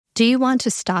Do you want to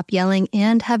stop yelling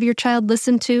and have your child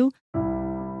listen too?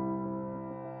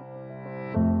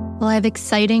 Well, I have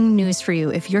exciting news for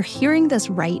you. If you're hearing this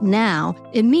right now,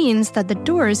 it means that the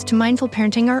doors to mindful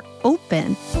parenting are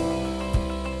open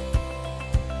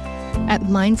at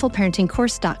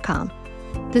mindfulparentingcourse.com.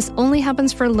 This only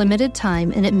happens for a limited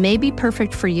time, and it may be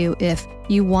perfect for you if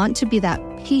you want to be that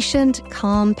patient,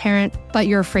 calm parent, but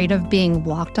you're afraid of being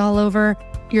walked all over,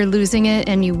 you're losing it,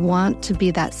 and you want to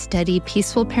be that steady,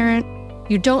 peaceful parent.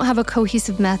 You don't have a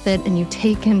cohesive method, and you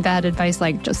take in bad advice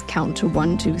like just count to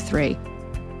 1, 2, 3.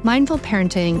 Mindful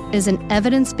parenting is an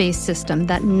evidence-based system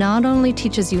that not only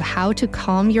teaches you how to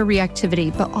calm your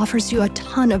reactivity, but offers you a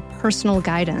ton of personal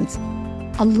guidance.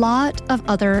 A lot of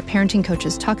other parenting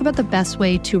coaches talk about the best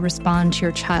way to respond to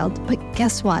your child, but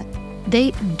guess what?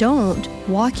 They don't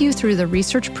walk you through the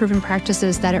research-proven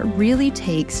practices that it really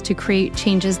takes to create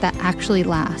changes that actually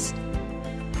last.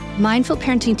 Mindful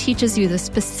parenting teaches you the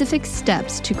specific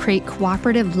steps to create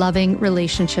cooperative, loving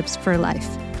relationships for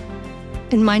life.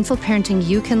 In mindful parenting,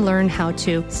 you can learn how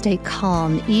to stay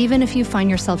calm, even if you find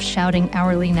yourself shouting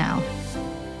hourly now.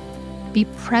 Be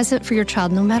present for your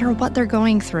child no matter what they're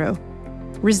going through.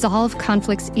 Resolve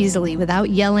conflicts easily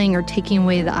without yelling or taking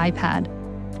away the iPad.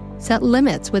 Set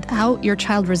limits without your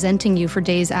child resenting you for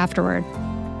days afterward.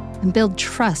 And build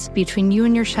trust between you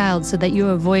and your child so that you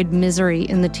avoid misery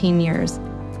in the teen years.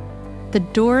 The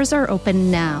doors are open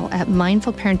now at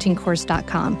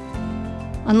mindfulparentingcourse.com.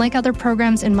 Unlike other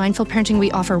programs in Mindful Parenting,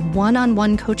 we offer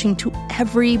one-on-one coaching to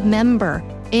every member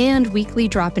and weekly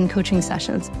drop-in coaching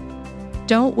sessions.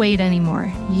 Don't wait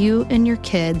anymore. You and your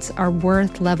kids are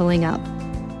worth leveling up.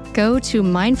 Go to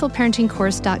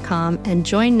mindfulparentingcourse.com and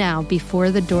join now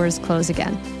before the doors close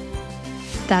again.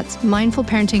 That's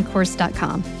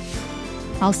mindfulparentingcourse.com.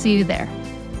 I'll see you there.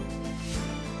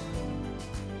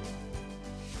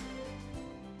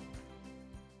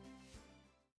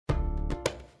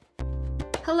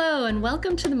 Hello, and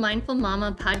welcome to the Mindful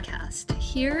Mama podcast.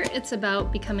 Here, it's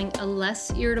about becoming a less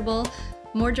irritable,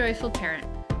 more joyful parent.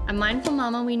 At Mindful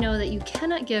Mama, we know that you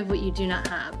cannot give what you do not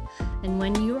have. And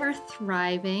when you are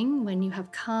thriving, when you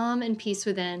have calm and peace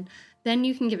within, then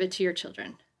you can give it to your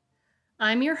children.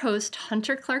 I'm your host,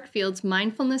 Hunter Clark-Fields,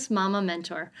 Mindfulness Mama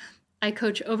Mentor. I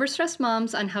coach overstressed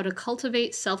moms on how to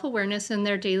cultivate self-awareness in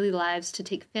their daily lives to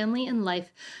take family and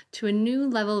life to a new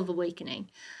level of awakening.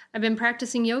 I've been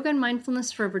practicing yoga and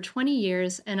mindfulness for over 20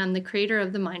 years, and I'm the creator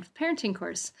of the Mindful Parenting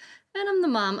course. And I'm the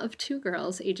mom of 2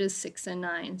 girls, ages 6 and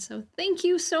 9. So thank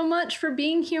you so much for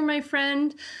being here, my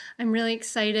friend. I'm really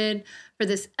excited for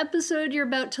this episode you're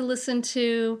about to listen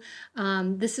to.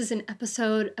 This is an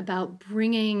episode about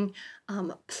bringing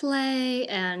play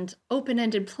and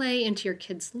open-ended play into your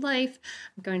kid's life.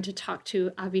 I'm going to talk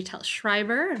to Avital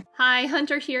Schreiber. Hi,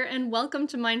 Hunter here, and welcome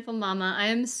to Mindful Mama. I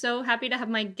am so happy to have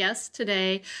my guest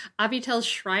today, Avital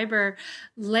Schreiber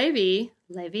Levy?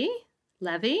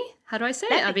 How do I say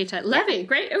it, Avital? Levy, yeah.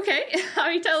 Great, okay.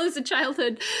 Avital is a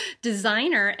childhood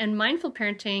designer and mindful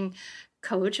parenting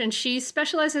coach, and she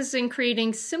specializes in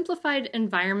creating simplified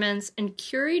environments and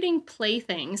curating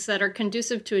playthings that are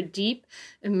conducive to a deep,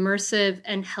 immersive,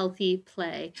 and healthy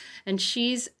play. And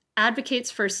she's advocates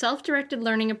for self-directed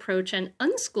learning approach and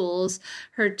unschools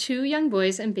her 2 young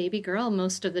boys and baby girl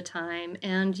most of the time.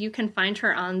 And you can find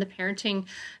her on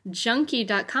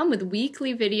theparentingjunkie.com with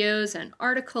weekly videos and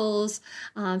articles.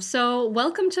 So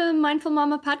welcome to Mindful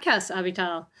Mama podcast,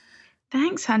 Avital.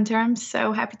 Thanks, Hunter. I'm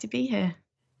so happy to be here.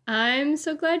 I'm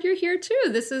so glad you're here too.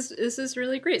 This is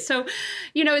really great. So,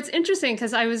 it's interesting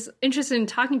because I was interested in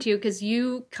talking to you because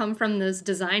you come from this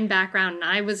design background and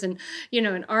I was an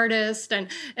artist and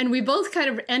we both kind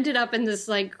of ended up in this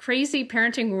like crazy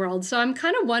parenting world. So I'm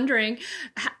kind of wondering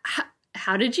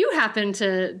how did you happen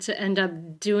to end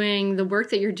up doing the work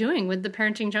that you're doing with the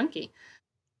Parenting Junkie?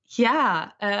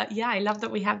 Yeah, I love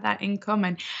that we have that in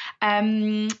common.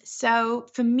 So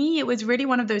for me, it was really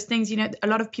one of those things, a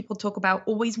lot of people talk about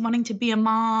always wanting to be a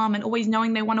mom and always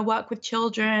knowing they want to work with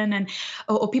children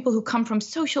or people who come from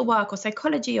social work or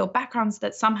psychology or backgrounds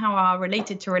that somehow are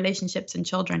related to relationships and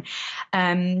children.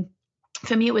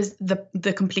 For me, it was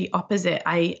the complete opposite.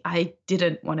 I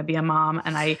didn't want to be a mom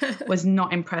and I was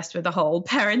not impressed with the whole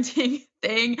parenting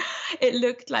thing. It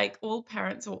looked like all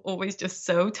parents were always just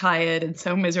so tired and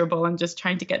so miserable and just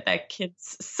trying to get their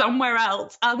kids somewhere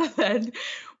else other than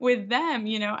with them,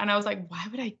 and I was like, why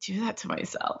would I do that to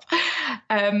myself?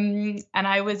 And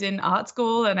I was in art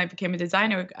school and I became a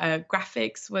designer.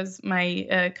 Graphics was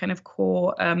my kind of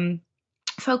core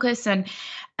focus. And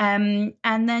then,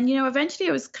 eventually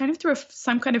it was kind of through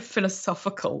some kind of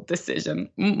philosophical decision,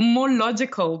 more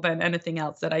logical than anything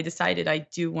else, that I decided I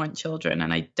do want children,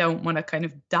 and I don't want to kind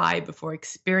of die before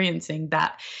experiencing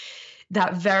that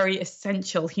very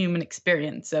essential human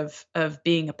experience of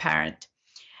being a parent.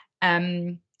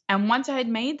 And once I had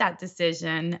made that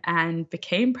decision and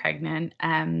became pregnant,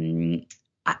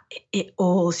 it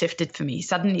all shifted for me.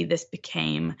 Suddenly this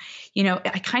became,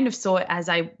 I kind of saw it as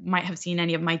I might have seen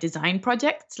any of my design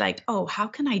projects, like, oh, how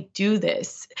can I do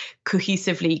this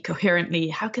cohesively, coherently?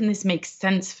 How can this make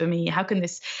sense for me? How can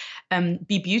this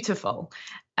be beautiful?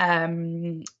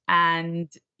 And,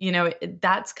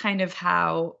 that's kind of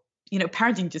how,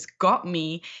 parenting just got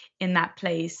me in that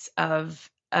place of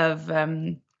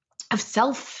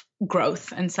self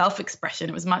growth and self expression.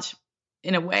 It was much,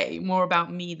 in a way, more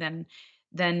about me than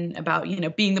about,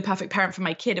 being the perfect parent for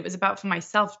my kid. It was about, for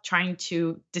myself, trying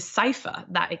to decipher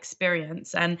that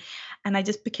experience. And I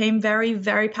just became very,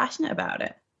 very passionate about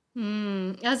it.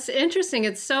 That's interesting.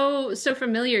 It's so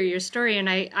familiar, your story. And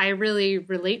I really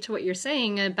relate to what you're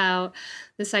saying about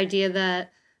this idea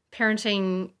that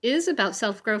parenting is about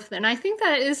self-growth. And I think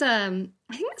that's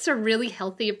a really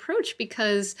healthy approach,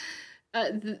 because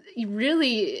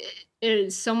really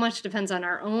so much depends on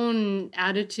our own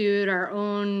attitude, our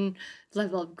own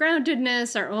level of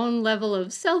groundedness, our own level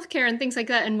of self-care and things like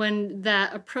that. And when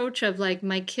that approach of like,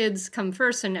 my kids come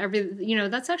first and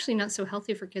that's actually not so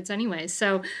healthy for kids anyway.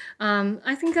 So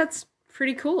I think that's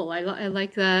pretty cool. I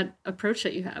like that approach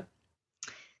that you have.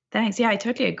 Thanks. Yeah, I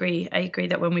totally agree. I agree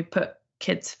that when we put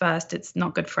kids first, it's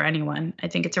not good for anyone. I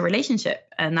think it's a relationship,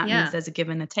 and that means there's a give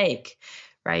and a take,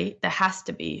 right? There has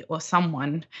to be, or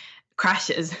someone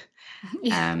crashes.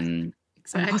 Exactly. And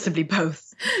possibly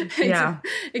both. Yeah,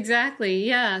 exactly.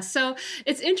 Yeah. So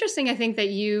it's interesting, I think, that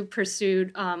you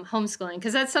pursued homeschooling,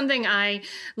 because that's something I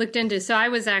looked into. So I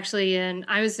was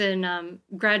in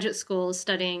graduate school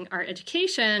studying art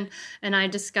education, and I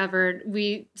discovered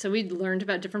we learned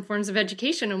about different forms of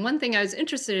education. And one thing I was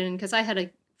interested in, because I had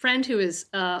a friend who was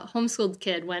a homeschooled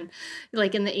kid when,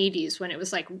 like, in the 80s, when it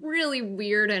was like really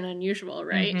weird and unusual,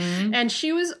 right? Mm-hmm. And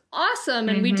she was awesome.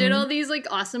 And we did all these like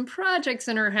awesome projects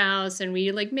in her house, and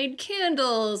we like made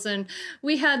candles, and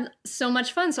we had so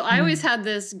much fun. So I always had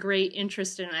this great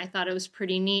interest in it. I thought it was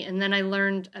pretty neat. And then I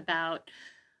learned about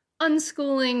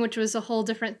unschooling, which was a whole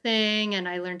different thing. And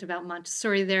I learned about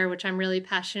Montessori there, which I'm really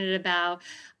passionate about.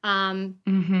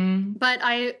 But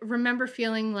I remember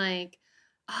feeling like,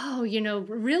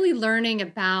 really learning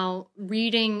about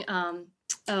reading,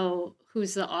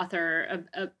 who's the author,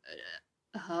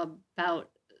 about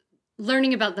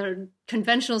learning about the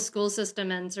conventional school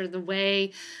system and sort of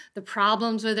the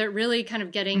problems with it, really kind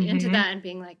of getting into that and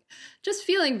being like, just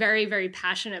feeling very, very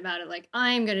passionate about it. Like,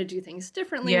 I'm going to do things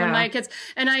differently when my kids,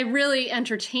 and I really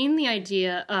entertained the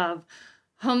idea of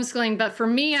homeschooling. But for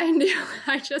me, I knew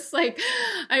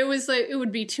it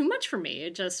would be too much for me.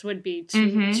 It just would be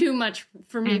too much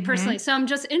for me personally. So I'm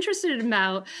just interested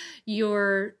about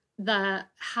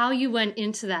how you went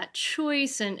into that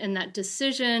choice and that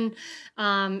decision,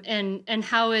 and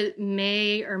how it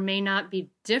may or may not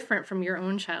be different from your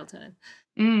own childhood.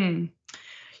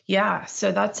 Yeah,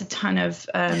 so that's a ton of,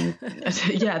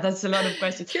 that's a lot of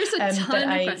questions. Here's a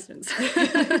ton of questions.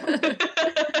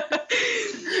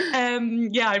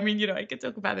 I could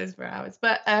talk about this for hours,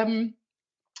 but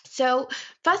so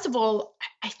first of all,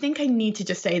 I think I need to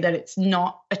just say that it's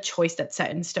not a choice that's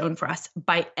set in stone for us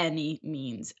by any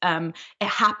means. It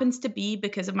happens to be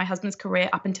because of my husband's career.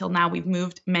 Up until now, we've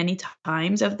moved many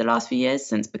times over the last few years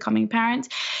since becoming parents.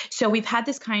 So we've had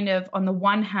this kind of, on the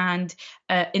one hand,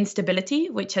 instability,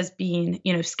 which has been,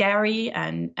 scary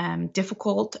and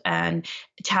difficult and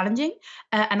challenging.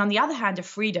 And on the other hand, a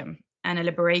freedom and a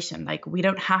liberation. Like, we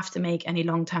don't have to make any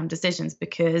long-term decisions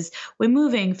because we're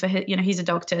moving for his, he's a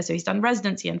doctor, so he's done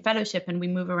residency and fellowship, and we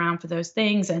move around for those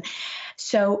things. And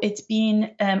so it's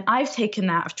been, I've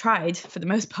tried for the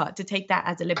most part to take that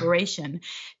as a liberation,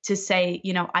 to say,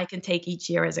 I can take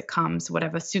each year as it comes,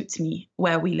 whatever suits me,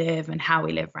 where we live and how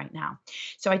we live right now.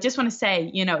 So I just want to say,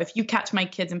 if you catch my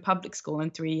kids in public school in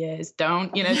 3 years,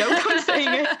 don't come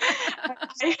saying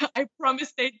it. I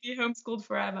promise they'd be homeschooled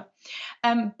forever.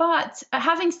 But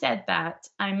having said that,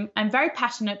 I'm very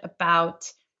passionate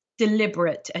about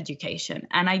deliberate education,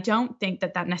 and I don't think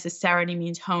that necessarily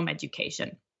means home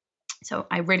education. So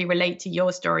I really relate to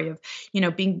your story of,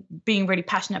 being really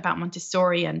passionate about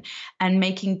Montessori and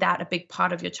making that a big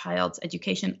part of your child's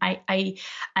education. I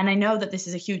know that this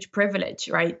is a huge privilege,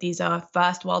 right? These are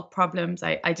first world problems.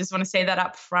 I just want to say that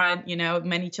up front.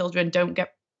 Many children don't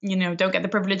get the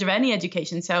privilege of any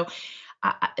education. So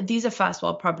these are first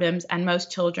world problems, and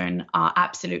most children are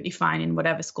absolutely fine in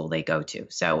whatever school they go to.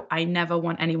 So I never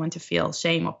want anyone to feel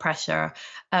shame or pressure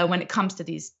when it comes to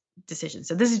these decisions.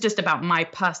 So this is just about my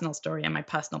personal story and my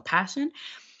personal passion.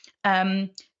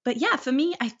 But yeah, for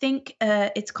me, I think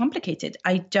it's complicated.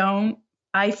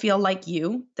 I feel like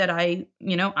you, that I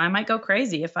might go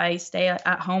crazy if I stay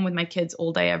at home with my kids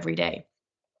all day, every day.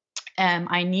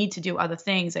 I need to do other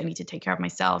things. I need to take care of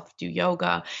myself, do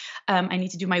yoga. I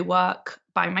need to do my work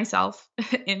by myself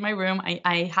in my room.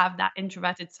 I have that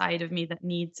introverted side of me that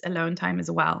needs alone time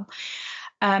as well.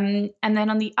 And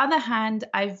then on the other hand,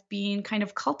 I've been kind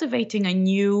of cultivating a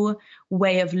new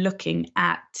way of looking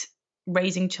at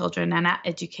raising children and at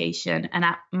education and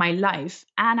at my life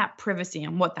and at privacy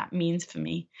and what that means for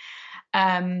me,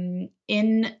 in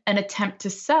an attempt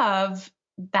to serve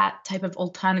that type of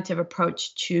alternative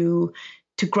approach to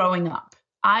growing up.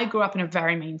 I grew up in a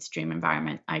very mainstream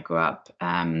environment. I grew up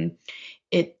in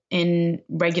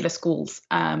regular schools.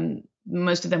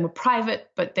 Most of them were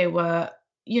private, but they were,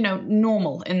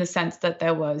 normal in the sense that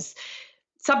there was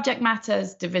subject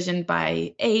matters, division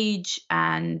by age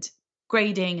and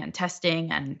grading and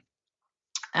testing, and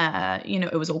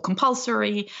it was all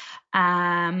compulsory.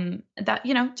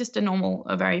 Just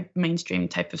a very mainstream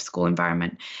type of school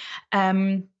environment.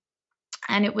 And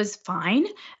it was fine.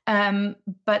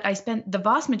 But I spent the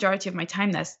vast majority of my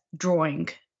time there drawing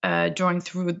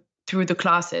through the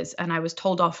classes, and I was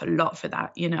told off a lot for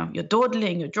that. You're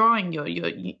dawdling, you're drawing,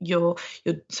 you're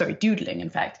doodling, in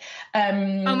fact.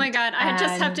 Oh my God, I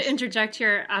just have to interject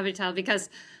here, Avital, because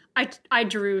I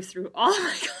drew through all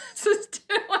my classes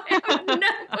too. I have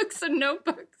notebooks and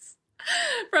notebooks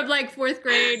from like fourth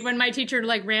grade when my teacher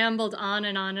like rambled on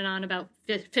and on and on about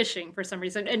fishing for some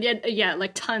reason. And yet, yeah,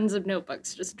 like tons of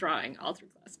notebooks just drawing all through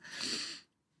class.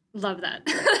 Love that.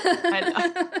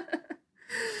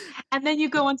 And then you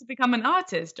go on to become an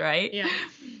artist, right? Yeah.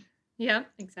 Yeah,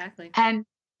 exactly. And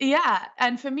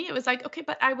for me, it was like, okay,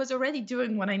 but I was already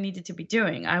doing what I needed to be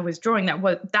doing. I was drawing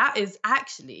that is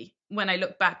actually, when I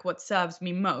look back, what serves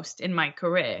me most in my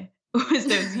career was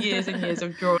those years and years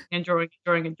of drawing and drawing and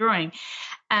drawing and drawing.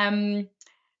 And,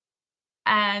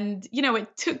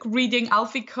 it took reading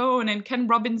Alfie Kohn and Ken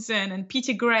Robinson and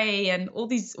Peter Gray and all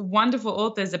these wonderful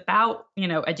authors about,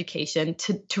 education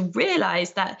to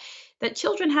realize that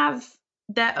children have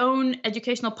their own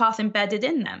educational path embedded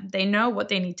in them. They know what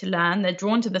they need to learn. They're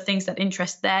drawn to the things that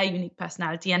interest their unique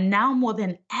personality. And now more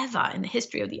than ever in the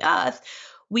history of the earth,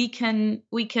 we can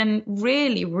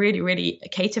really, really, really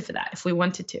cater for that if we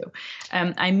wanted to.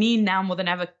 I mean, now more than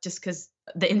ever, just because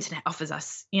the internet offers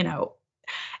us,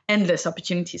 endless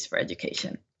opportunities for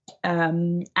education.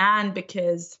 And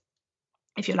because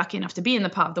if you're lucky enough to be in the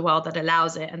part of the world that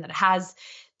allows it and that has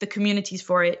the communities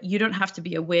for it, you don't have to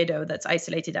be a weirdo that's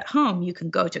isolated at home. You can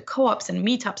go to co-ops and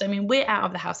meetups. I mean, we're out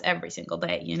of the house every single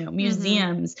day,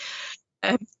 museums,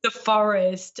 the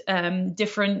forest,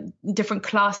 different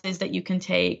classes that you can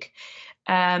take.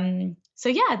 So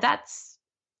yeah, that's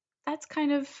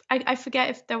kind of, I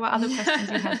forget if there were other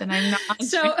questions you had and I'm not answering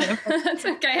So them. that's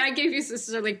okay. I gave you this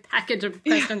like package of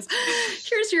questions.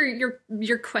 Here's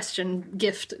your question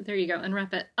gift. There you go.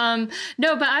 Unwrap it.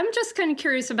 No, but I'm just kind of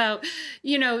curious about,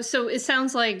 so it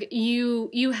sounds like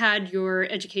you had your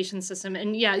education system,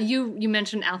 and yeah, you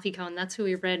mentioned Alfie Kohn. That's who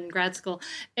we read in grad school.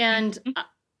 And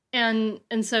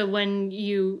so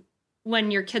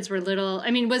when your kids were little,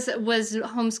 I mean, was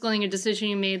homeschooling a decision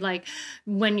you made like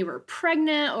when you were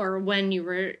pregnant or when you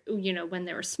were, when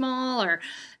they were small, or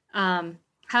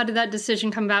how did that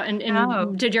decision come about?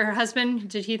 And did your husband,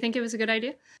 did he think it was a good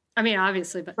idea? I mean,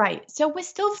 obviously, but. Right. So we're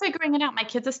still figuring it out. My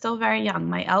kids are still very young.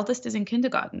 My eldest is in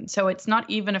kindergarten. So it's not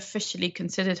even officially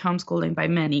considered homeschooling by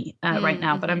many right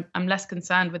now, but I'm less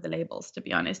concerned with the labels, to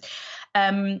be honest.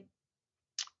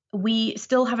 We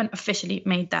still haven't officially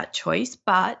made that choice,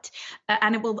 but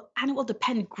and it will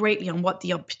depend greatly on what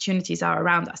the opportunities are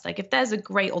around us. Like if there's a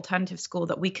great alternative school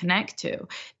that we connect to,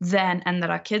 then and that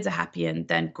our kids are happy in,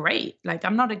 then great. Like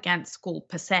I'm not against school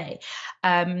per se.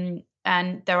 And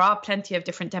there are plenty of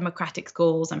different democratic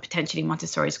schools and potentially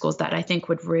Montessori schools that I think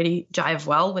would really jive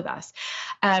well with us.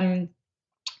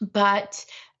 But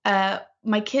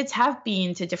my kids have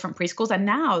been to different preschools, and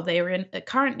now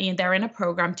currently they're in a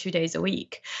program 2 days a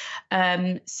week.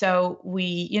 So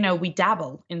we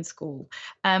dabble in school.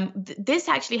 This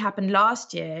actually happened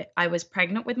last year. I was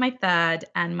pregnant with my third,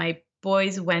 and my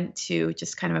boys went to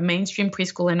just kind of a mainstream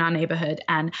preschool in our neighborhood,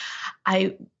 and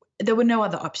there were no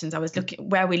other options. I was looking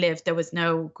where we lived. There was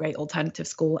no great alternative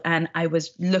school, and I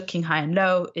was looking high and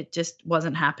low. It just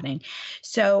wasn't happening.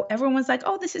 So everyone was like,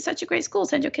 "Oh, this is such a great school.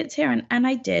 Send your kids here." And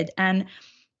I did. And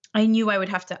I knew I would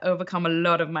have to overcome a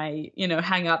lot of my,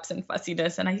 hang-ups and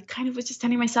fussiness. And I kind of was just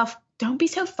telling myself, don't be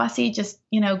so fussy. Just,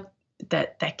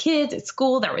 that they're kids at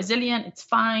school, they're resilient, it's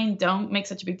fine. Don't make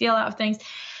such a big deal out of things.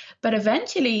 But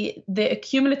eventually the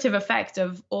accumulative effect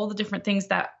of all the different things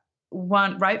that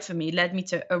weren't right for me led me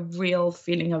to a real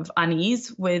feeling of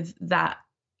unease with that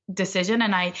decision.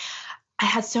 And I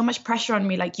had so much pressure on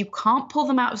me, like, you can't pull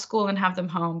them out of school and have them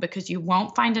home because you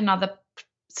won't find another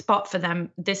spot for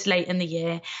them this late in the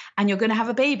year, and you're going to have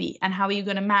a baby, and how are you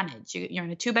going to manage? You're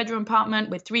in a 2-bedroom apartment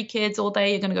with 3 kids all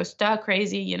day. You're going to go stir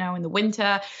crazy, in the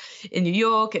winter in New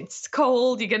York, it's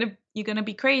cold. You're going to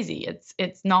be crazy.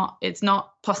 It's not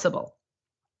possible.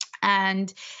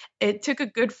 And it took a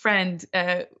good friend,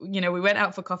 we went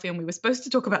out for coffee and we were supposed to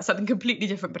talk about something completely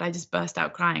different, but I just burst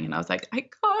out crying. And I was like, I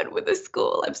can't with the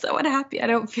school. I'm so unhappy. I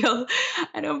don't feel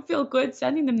good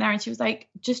sending them there. And she was like,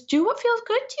 just do what feels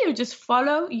good to you. Just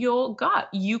follow your gut.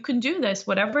 You can do this,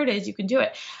 whatever it is, you can do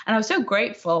it. And I was so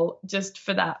grateful just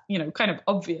for that, kind of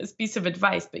obvious piece of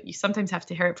advice, but you sometimes have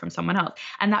to hear it from someone else.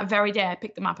 And that very day I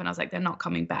picked them up and I was like, they're not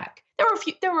coming back. There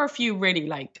were a few really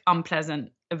like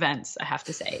unpleasant events, I have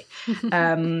to say,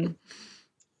 in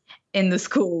the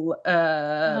school.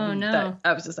 Oh no! That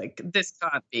I was just like, this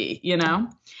can't be, and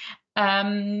that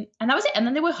was it. And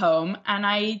then they were home, and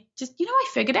I just, I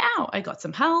figured it out. I got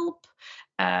some help,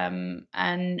 and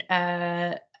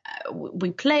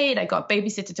we played. I got a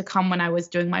babysitter to come when I was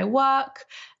doing my work.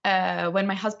 When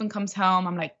my husband comes home,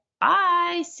 I'm like,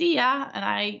 bye, see ya. And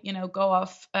I, go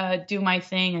off, do my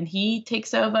thing, and he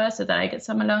takes over so that I get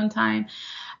some alone time.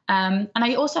 And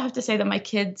I also have to say that my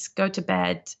kids go to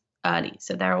bed early.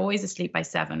 So they're always asleep by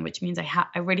 7, which means I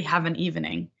really have an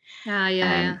evening.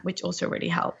 Yeah. Which also really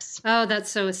helps. Oh,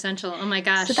 that's so essential. Oh my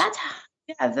gosh. So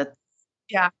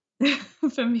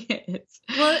for me it is.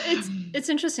 Well, it's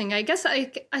interesting. I guess I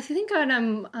think what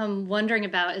I'm wondering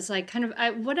about is like kind of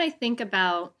what I think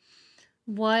about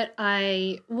what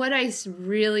I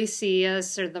really see as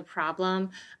sort of the problem.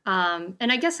 And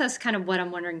I guess that's kind of what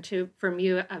I'm wondering too from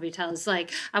you, Avital, is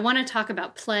like, I want to talk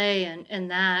about play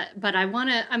and that, but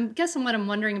I'm guessing what I'm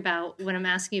wondering about when I'm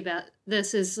asking about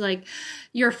this is like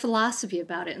your philosophy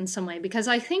about it in some way, because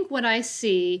I think what I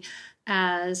see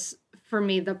as, for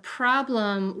me, the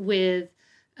problem with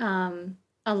a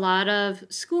lot of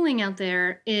schooling out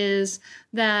there is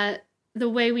that the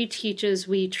way we teach is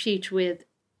we teach with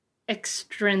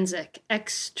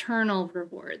external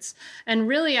rewards. And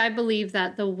really, I believe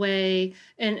that the way,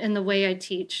 and the way I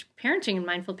teach parenting and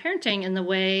mindful parenting, and the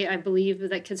way I believe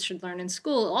that kids should learn in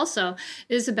school also,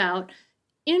 is about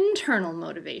internal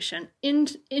motivation,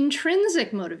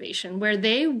 intrinsic motivation, where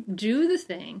they do the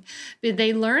thing,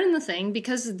 they learn the thing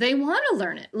because they want to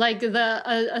learn it. Like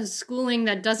a schooling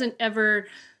that doesn't ever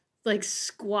like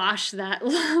squash that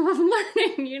love of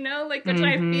learning, like, which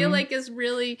I feel like is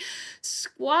really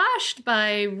squashed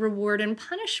by reward and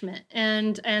punishment.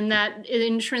 And that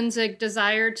intrinsic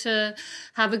desire to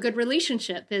have a good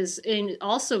relationship is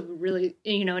also really,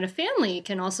 in a family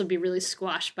can also be really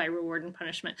squashed by reward and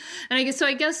punishment. And I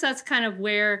guess that's kind of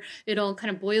where it all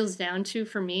kind of boils down to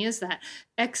for me, is that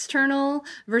external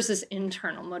versus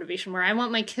internal motivation, where I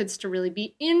want my kids to really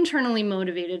be internally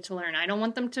motivated to learn. I don't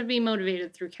want them to be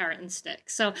motivated through carrot and stick.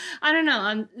 So I don't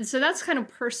know. So that's kind of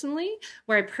personally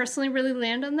where I personally really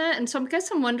land on that. And so I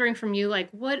guess I'm wondering from you, like,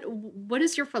 what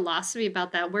is your philosophy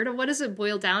about that? What does it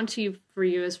boil down to for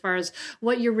you as far as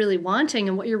what you're really wanting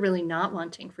and what you're really not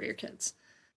wanting for your kids?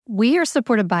 We are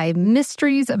supported by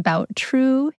Mysteries About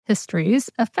True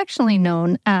Histories, affectionately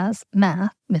known as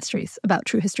Math Mysteries About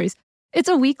True Histories. It's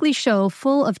a weekly show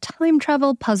full of time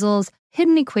travel puzzles,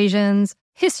 hidden equations,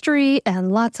 history,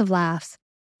 and lots of laughs.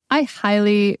 I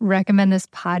highly recommend this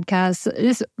podcast. It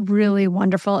is really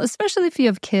wonderful, especially if you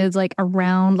have kids like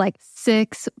around like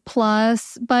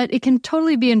 6+, but it can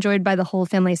totally be enjoyed by the whole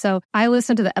family. So I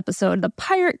listened to the episode, The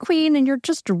Pirate Queen, and you're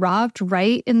just dropped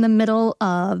right in the middle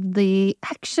of the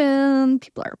action.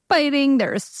 People are fighting,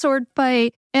 there's a sword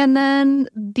fight. And then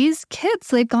these kids,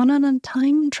 they've gone on a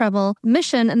time travel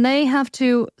mission and they have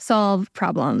to solve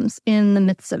problems in the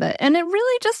midst of it. And it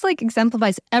really just like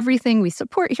exemplifies everything we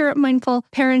support here at Mindful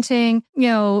Parenting.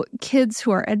 Kids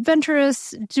who are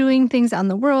adventurous, doing things out in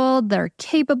the world, they're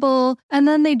capable. And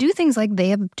then they do things like they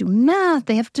have to do math,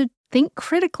 they have to think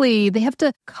critically, they have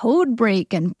to code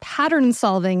break and pattern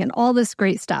solving and all this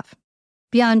great stuff.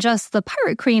 Beyond just the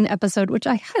Pirate Queen episode, which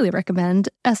I highly recommend,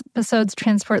 episodes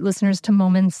transport listeners to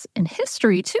moments in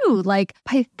history, too, like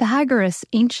Pythagoras,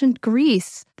 ancient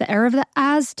Greece, the era of the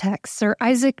Aztecs, Sir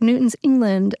Isaac Newton's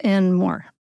England, and more.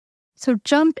 So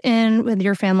jump in with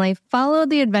your family, follow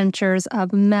the adventures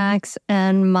of Max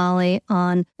and Molly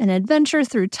on an adventure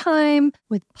through time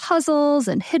with puzzles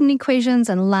and hidden equations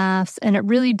and laughs, and it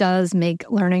really does make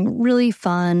learning really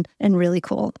fun and really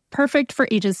cool. Perfect for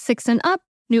ages 6 and up.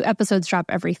 New episodes drop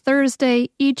every Thursday,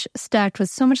 each stacked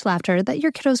with so much laughter that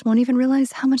your kiddos won't even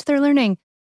realize how much they're learning.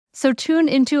 So tune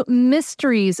into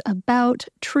Mysteries About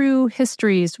True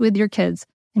Histories with your kids.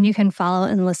 And you can follow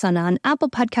and listen on Apple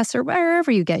Podcasts or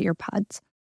wherever you get your pods.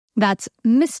 That's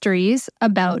Mysteries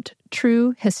About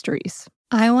True Histories.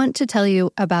 I want to tell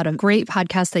you about a great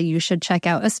podcast that you should check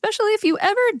out, especially if you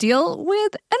ever deal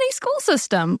with any school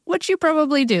system, which you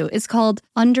probably do. It's called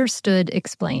Understood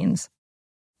Explains.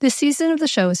 This season of the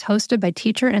show is hosted by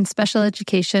teacher and special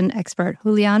education expert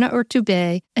Juliana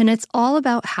Urtubey, and it's all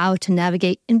about how to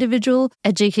navigate individual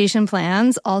education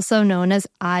plans, also known as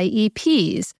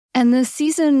IEPs. And this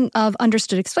season of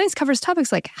Understood Explains covers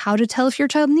topics like how to tell if your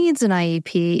child needs an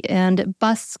IEP and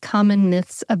busts common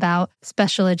myths about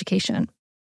special education.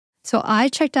 So I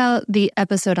checked out the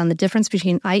episode on the difference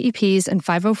between IEPs and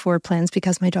 504 plans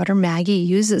because my daughter Maggie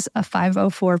uses a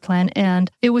 504 plan,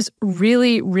 and it was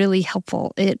really, really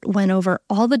helpful. It went over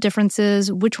all the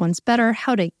differences, which one's better,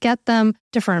 how to get them,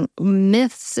 different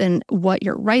myths and what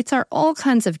your rights are, all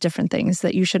kinds of different things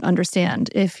that you should understand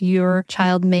if your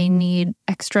child may need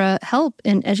extra help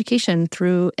in education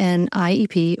through an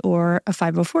IEP or a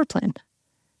 504 plan.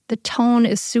 The tone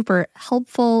is super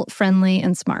helpful, friendly,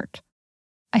 and smart.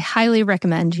 I highly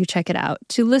recommend you check it out.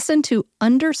 To listen to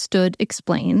Understood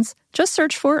Explains, just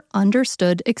search for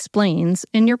Understood Explains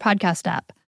in your podcast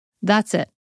app. That's it.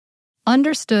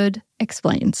 Understood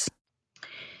Explains.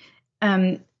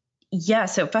 Yeah,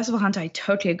 so first of all, Hunter, I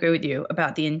totally agree with you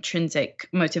about the intrinsic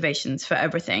motivations for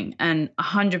everything. And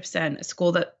 100% a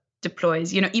school that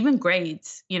deploys, even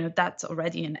grades, that's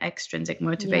already an extrinsic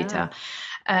motivator.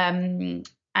 Yeah. And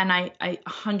I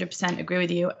 100% agree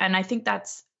with you. And I think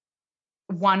that's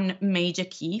one major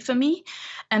key for me.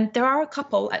 And there are a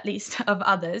couple, at least, of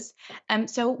others.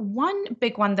 So one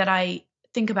big one that I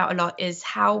think about a lot is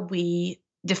how we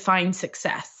define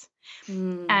success.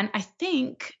 And I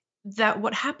think that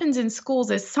what happens in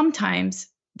schools is sometimes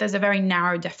there's a very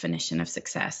narrow definition of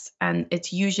success, and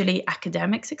it's usually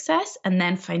academic success and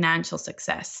then financial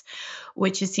success,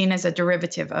 which is seen as a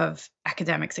derivative of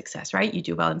academic success, right? You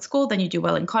do well in school, then you do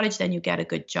well in college, then you get a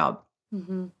good job.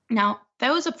 Mm-hmm. Now,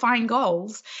 those are fine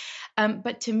goals,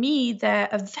 but to me, they're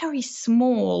a very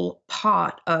small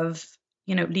part of,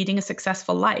 leading a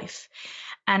successful life.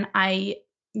 And I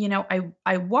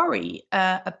worry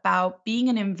about being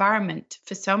in an environment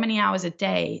for so many hours a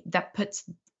day that puts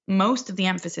most of the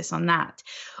emphasis on that,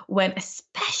 when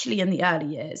especially in the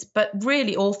early years, but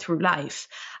really all through life,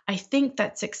 I think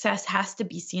that success has to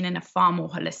be seen in a far more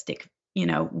holistic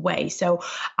way. So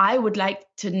I would like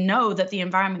to know that the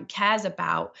environment cares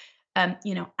about, am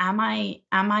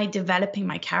I developing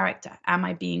my character? Am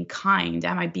I being kind?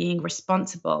 Am I being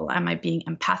responsible? Am I being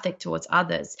empathic towards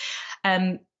others?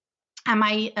 Am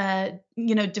I,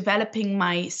 developing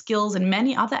my skills in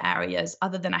many other areas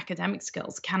other than academic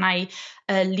skills? Can I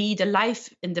lead a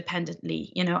life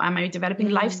independently? Am I developing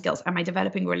life skills? Am I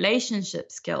developing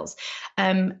relationship skills?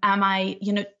 Am I,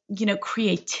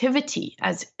 creativity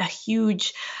as a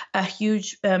huge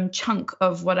chunk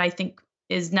of what I think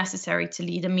is necessary to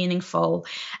lead a meaningful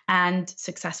and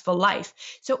successful life.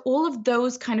 So all of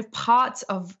those kind of parts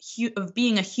of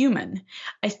being a human,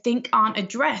 I think, aren't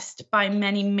addressed by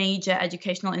many major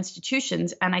educational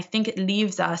institutions. And I think it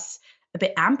leaves us a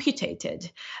bit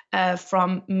amputated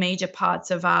from major parts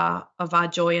of our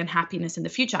joy and happiness in the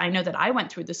future. I know that I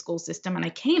went through the school system and I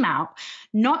came out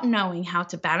not knowing how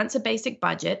to balance a basic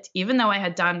budget, even though I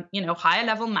had done, higher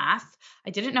level math. I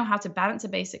didn't know how to balance a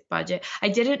basic budget. I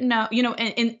didn't know,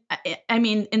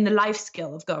 in the life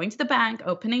skill of going to the bank,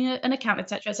 opening an account, et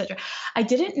cetera, et cetera. I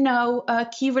didn't know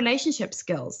key relationship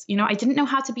skills. I didn't know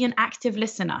how to be an active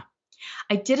listener.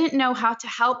 I didn't know how to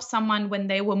help someone when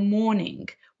they were mourning.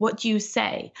 What do you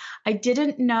say? I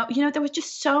didn't know, there were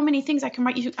just so many things I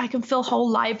can fill whole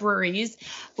libraries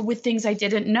with things I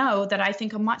didn't know that I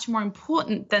think are much more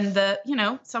important than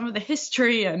some of the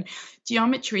history and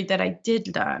geometry that I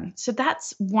did learn. So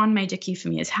that's one major key for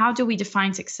me, is how do we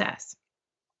define success?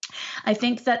 I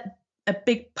think that a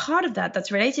big part of that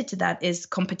that's related to that is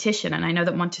competition. And I know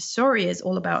that Montessori is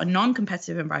all about a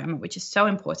non-competitive environment, which is so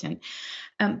important.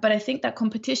 But I think that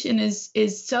competition is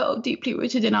so deeply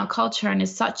rooted in our culture and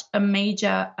is such a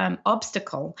major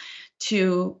obstacle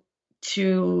to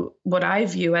what I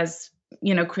view as,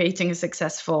 creating a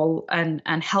successful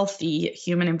and healthy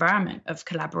human environment of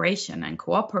collaboration and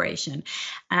cooperation.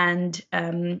 And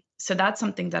so that's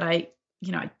something that I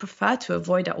I'd prefer to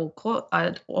avoid at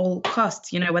all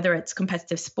costs, whether it's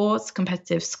competitive sports,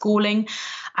 competitive schooling.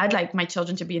 I'd like my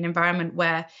children to be an environment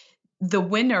where the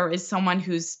winner is someone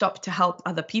who's stopped to help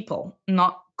other people,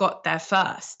 not got there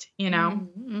first,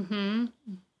 Mm-hmm.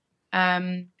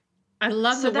 I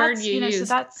love the word you used. So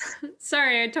that's...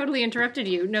 Sorry, I totally interrupted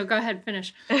you. No, go ahead,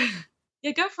 finish.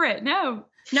 Yeah, go for it. No,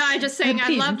 I just saying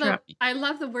I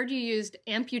love the word you used,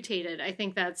 amputated. I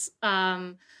think that's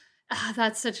I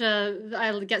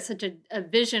get such a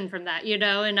vision from that,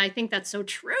 and I think that's so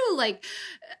true. Like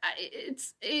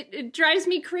it drives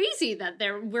me crazy that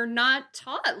we're not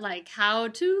taught like how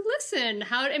to listen,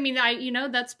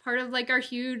 that's part of like our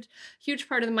huge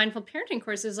part of the mindful parenting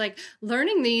course is like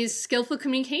learning these skillful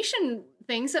communication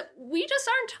things that we just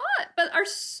aren't taught, but are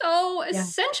so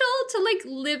essential to like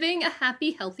living a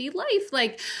happy, healthy life,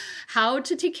 like how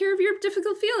to take care of your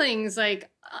difficult feelings, like,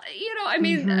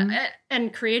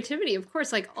 and creativity, of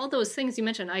course, like all those things you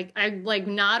mentioned. I'm like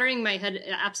nodding my head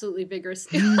absolutely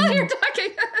vigorously while you're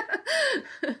talking.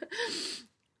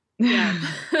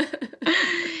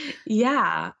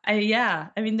 Yeah.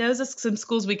 I mean, those are some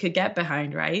schools we could get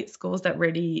behind, right? Schools that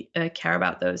really care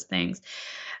about those things.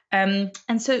 So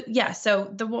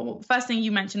the first thing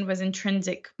you mentioned was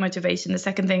intrinsic motivation. The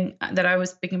second thing that I was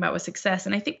speaking about was success.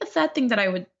 And I think the third thing that I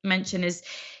would mention is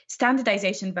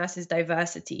standardization versus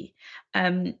diversity.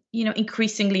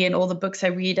 Increasingly in all the books I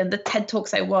read and the TED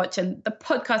Talks I watch and the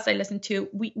podcasts I listen to,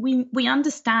 we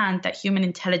understand that human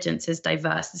intelligence is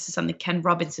diverse. This is something Ken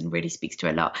Robinson really speaks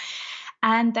to a lot.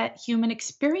 And that human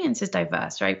experience is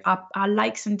diverse, right? Our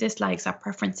likes and dislikes, our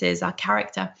preferences, our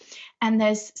character. And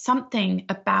there's something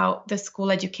about the school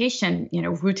education,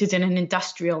 rooted in an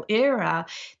industrial era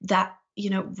that,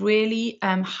 really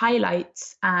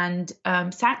highlights and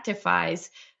sanctifies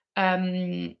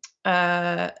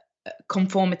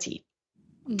conformity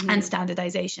and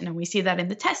standardization. And we see that in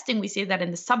the testing, we see that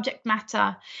in the subject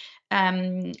matter.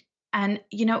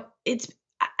 It's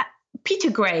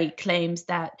Peter Gray claims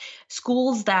that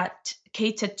schools that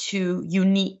cater to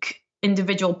unique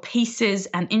individual paces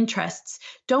and interests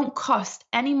don't cost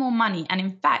any more money, and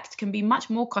in fact can be much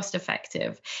more cost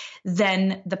effective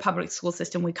than the public school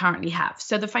system we currently have.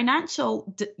 So the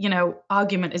financial,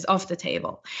 argument is off the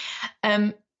table.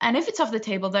 And if it's off the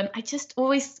table, then I just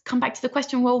always come back to the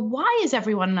question, well, why is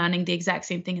everyone learning the exact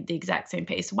same thing at the exact same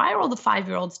pace? Why are all the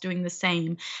 5-year-olds doing the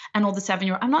same and all the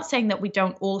 7-year-olds? I'm not saying that we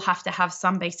don't all have to have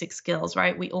some basic skills,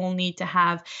 right? We all need to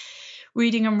have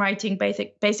reading and writing,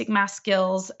 basic math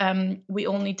skills. We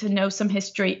all need to know some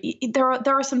history. There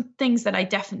are some things that I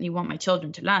definitely want my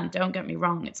children to learn. Don't get me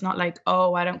wrong. It's not like,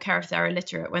 oh, I don't care if they're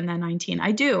illiterate when they're 19.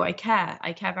 I do. I care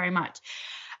very much.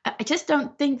 I just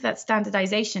don't think that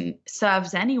standardization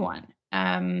serves anyone,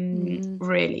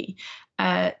 really.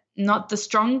 Not the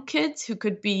strong kids who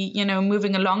could be,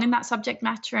 moving along in that subject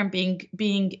matter and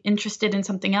being interested in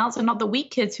something else, and not the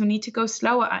weak kids who need to go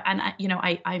slower. And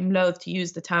I'm loath to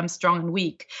use the term strong and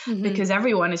weak because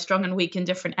everyone is strong and weak in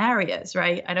different areas,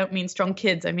 right? I don't mean strong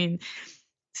kids. I mean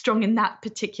strong in that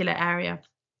particular area.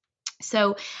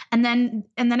 So, and then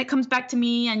it comes back to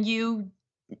me and you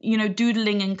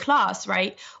doodling in class,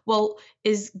 right? Well,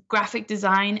 is graphic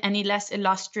design any less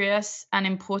illustrious and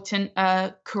important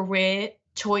career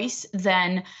choice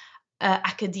than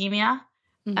academia?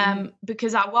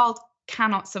 Because our world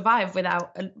cannot survive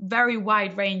without a very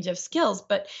wide range of skills.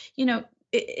 But,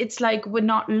 it's like we're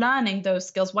not learning those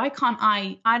skills. Why can't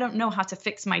I don't know how to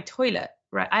fix my toilet,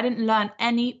 right? I didn't learn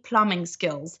any plumbing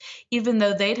skills, even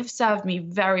though they'd have served me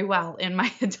very well in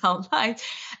my adult life.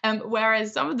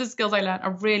 Whereas some of the skills I learned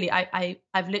are really,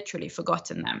 I've literally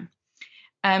forgotten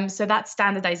them. So that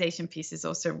standardization piece is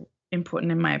also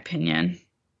important in my opinion.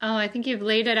 Oh, I think you've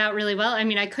laid it out really well. I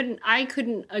mean, I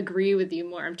couldn't agree with you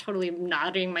more. I'm totally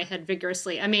nodding my head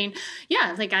vigorously. I mean,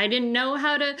 yeah, like I didn't know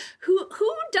how to, who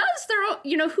does their own,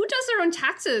 who does their own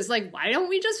taxes? Like, why don't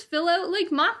we just fill out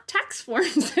like mock tax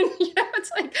forms? And,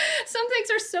 it's like some things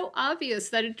are so obvious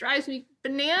that it drives me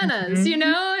bananas,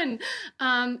 and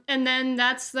then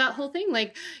that's that whole thing.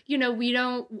 Like, we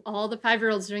don't, all the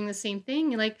 5-year-olds doing the same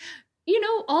thing. Like,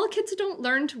 all kids don't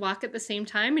learn to walk at the same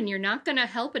time, and you're not going to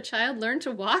help a child learn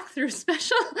to walk through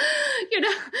special,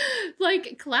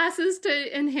 like classes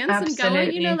to enhance them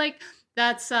going, like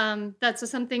that's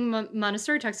something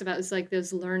Montessori talks about is like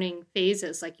those learning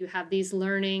phases. Like you have these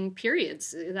learning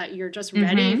periods that you're just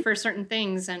ready for certain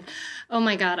things. And oh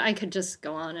my God, I could just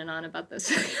go on and on about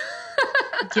this.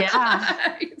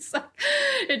 Yeah. It's like,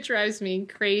 it drives me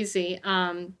crazy.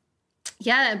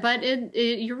 Yeah, but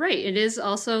you're right. It is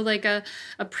also like a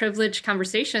privileged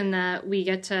conversation that we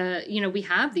get to, we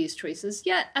have these choices.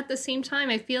 Yet at the same time,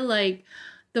 I feel like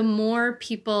the more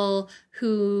people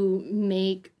who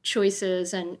make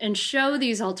choices and show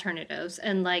these alternatives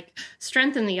and like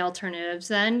strengthen the alternatives,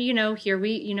 then, here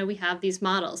we have these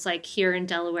models. Like here in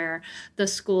Delaware, the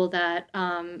school that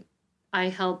I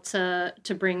helped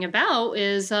to bring about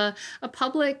is a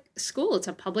public school. It's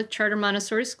a public charter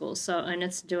Montessori school. And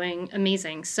it's doing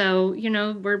amazing. So,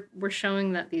 we're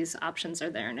showing that these options are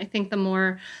there. And I think the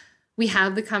more we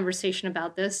have the conversation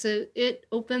about this, it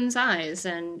opens eyes,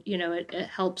 and, it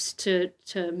helps to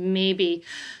maybe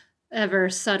ever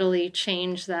subtly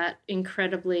change that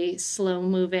incredibly slow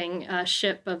moving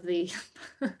ship of the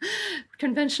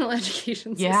conventional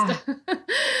education system. Yeah.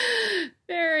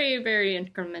 Very, very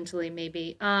incrementally,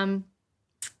 maybe. And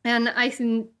I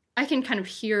can kind of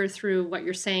hear through what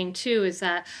you're saying too, is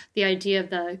that the idea of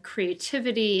the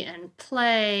creativity and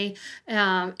play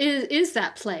is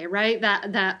that play, right?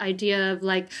 That idea of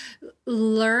like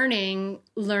learning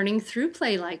through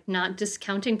play, like not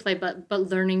discounting play, but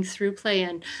learning through play,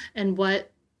 and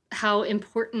how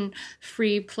important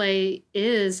free play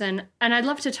is. And I'd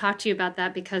love to talk to you about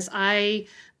that, because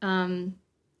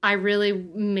I really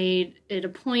made it a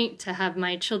point to have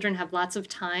my children have lots of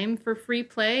time for free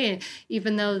play,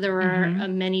 even though there were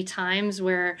many times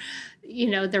where,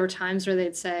 there were times where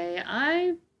they'd say,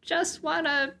 I just want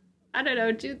to, I don't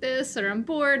know, do this, or I'm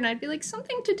bored. And I'd be like,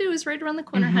 something to do is right around the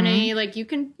corner, honey. Like you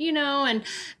can,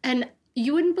 and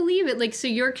you wouldn't believe it. Like, so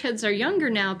your kids are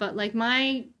younger now, but like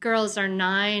my girls are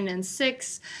 9 and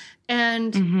 6.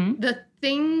 And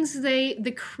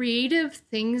the creative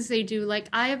things they do, like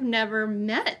I have never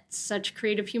met such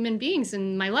creative human beings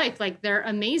in my life. Like they're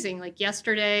amazing. Like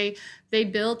yesterday they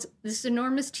built this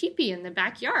enormous teepee in the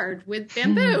backyard with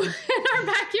bamboo in our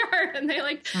backyard. And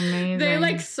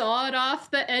they sawed off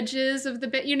the edges of the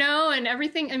bit, and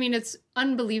everything. I mean, it's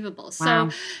unbelievable. Wow.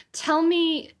 So tell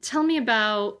me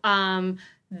about tell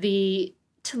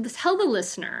the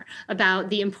listener about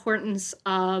the importance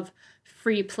of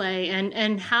free play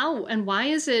and how and why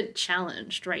is it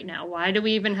challenged right now? Why do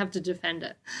we even have to defend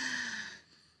it?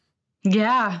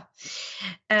 Yeah.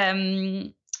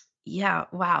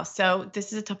 Wow. So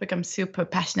this is a topic I'm super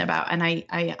passionate about, and I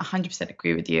 100%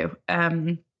 agree with you.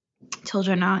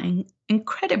 Children are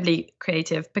incredibly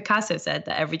creative. Picasso said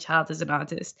that every child is an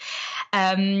artist.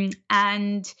 And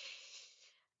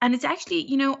it's actually,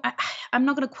 I'm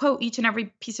not going to quote each and every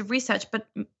piece of research, but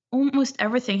almost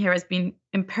everything here has been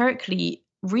empirically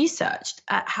researched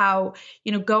at how,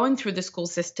 going through the school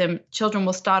system, children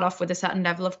will start off with a certain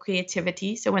level of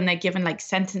creativity. So when they're given like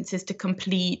sentences to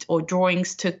complete or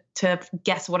drawings to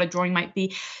guess what a drawing might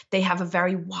be, they have a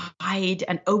very wide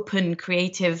and open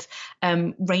creative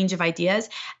range of ideas.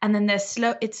 And then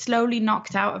it's slowly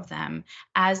knocked out of them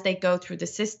as they go through the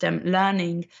system,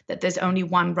 learning that there's only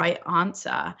one right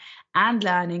answer, and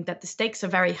learning that the stakes are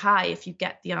very high if you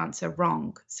get the answer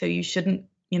wrong. So you shouldn't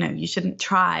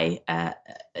try a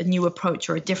new approach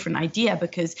or a different idea,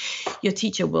 because your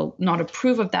teacher will not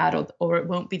approve of that, or it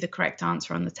won't be the correct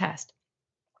answer on the test.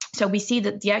 So we see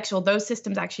that those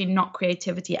systems actually knock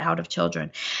creativity out of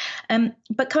children.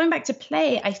 But coming back to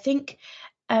play, I think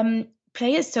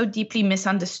play is so deeply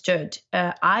misunderstood.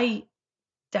 I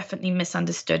definitely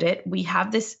misunderstood it. We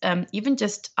have this, even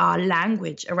just our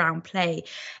language around play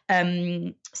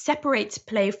separates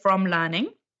play from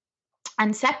learning,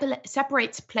 and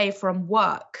separates play from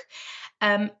work.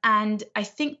 And I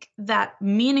think that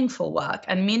meaningful work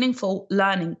and meaningful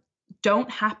learning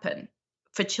don't happen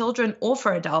for children or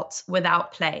for adults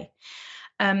without play.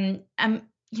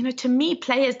 To me,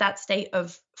 play is that state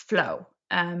of flow.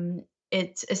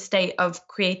 It's a state of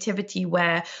creativity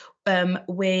where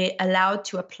we're allowed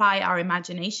to apply our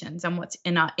imaginations and what's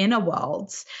in our inner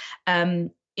worlds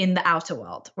in the outer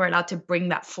world. We're allowed to bring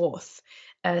that forth.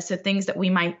 So things that we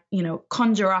might,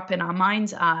 conjure up in our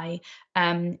mind's eye,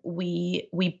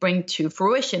 we bring to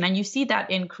fruition. And you see that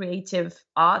in creative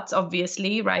arts,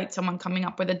 obviously, right? Someone coming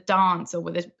up with a dance or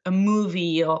with a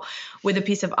movie or with a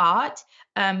piece of art.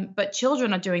 But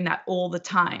children are doing that all the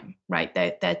time, right?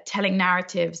 They're telling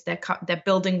narratives, they're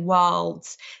building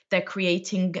worlds, they're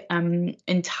creating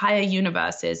entire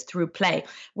universes through play,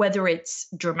 whether it's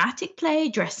dramatic play,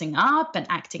 dressing up and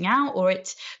acting out, or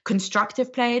it's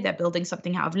constructive play, they're building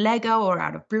something out of Lego or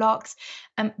out of blocks,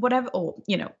 whatever, or,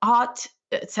 art,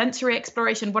 sensory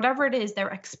exploration, whatever it is, they're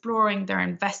exploring, they're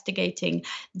investigating,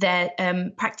 they're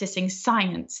practicing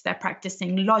science, they're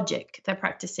practicing logic, they're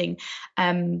practicing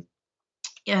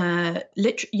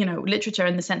literature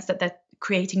in the sense that they're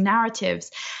creating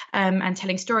narratives and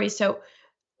telling stories. So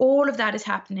all of that is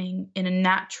happening in a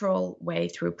natural way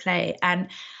through play. And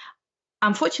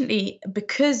unfortunately,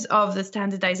 because of the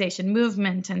standardization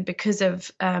movement and because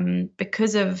of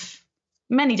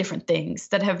many different things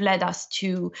that have led us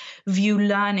to view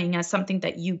learning as something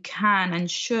that you can and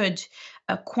should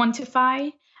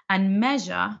quantify and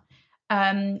measure,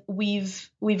 we've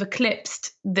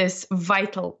eclipsed this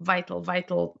vital,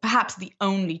 perhaps the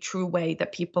only true way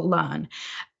that people learn,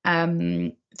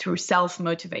 through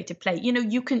self-motivated play.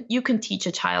 You can teach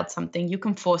a child something, you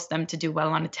can force them to do well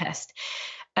on a test,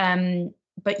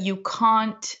 but you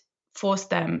can't force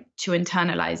them to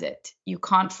internalize it. You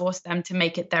can't force them to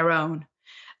make it their own,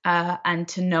 and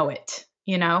to know it.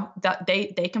 That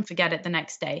they can forget it the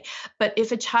next day. But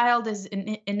if a child is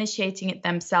initiating it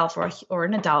themselves, or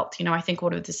an adult, I think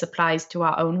all of this applies to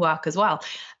our own work as well.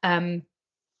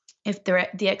 If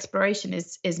the exploration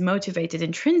is motivated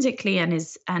intrinsically and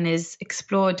is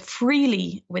explored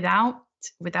freely without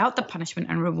the punishment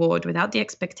and reward, without the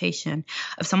expectation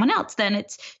of someone else, then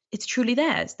it's truly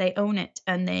theirs. They own it,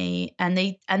 and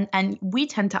we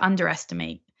tend to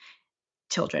underestimate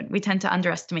children. We tend to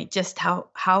underestimate just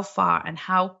how far and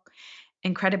how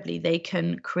incredibly they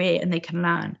can create and they can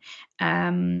learn.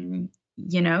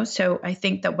 So I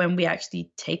think that when we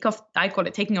actually take off, I call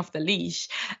it taking off the leash,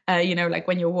 like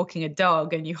when you're walking a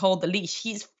dog and you hold the leash,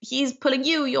 he's pulling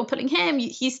you, you're pulling him,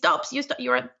 he stops, you stop,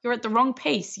 you're at the wrong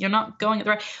pace, you're not going at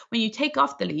the right. When you take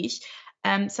off the leash,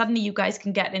 suddenly you guys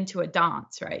can get into a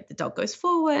dance, right? The dog goes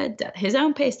forward at his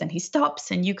own pace, then he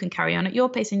stops, and you can carry on at your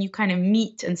pace, and you kind of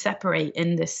meet and separate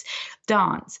in this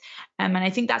dance. And I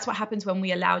think that's what happens when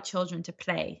we allow children to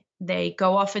play. They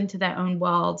go off into their own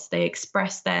worlds, they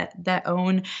express their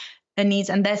own needs,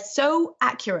 and they're so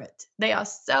accurate. They are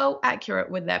so accurate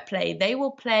with their play. They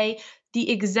will play the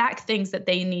exact things that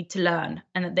they need to learn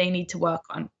and that they need to work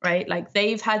on, right? Like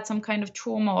they've had some kind of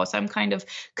trauma or some kind of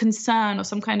concern or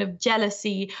some kind of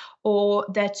jealousy, or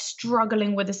they're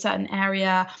struggling with a certain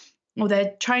area, or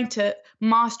they're trying to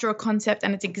master a concept.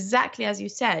 And it's exactly as you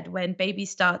said, when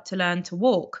babies start to learn to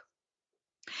walk.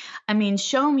 I mean,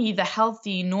 show me the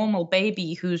healthy, normal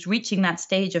baby who's reaching that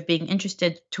stage of being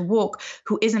interested to walk,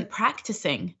 who isn't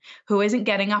practicing, who isn't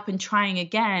getting up and trying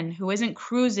again, who isn't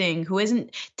cruising, who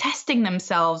isn't testing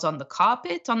themselves on the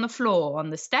carpet, on the floor,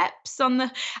 on the steps, on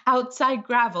the outside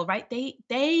gravel, right?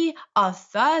 They are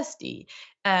thirsty,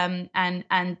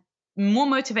 and more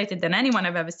motivated than anyone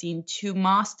I've ever seen to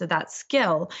master that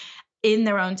skill in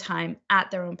their own time,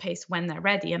 at their own pace, when they're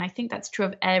ready. And I think that's true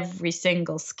of every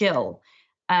single skill.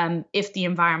 If the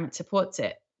environment supports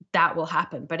it, that will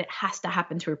happen, but it has to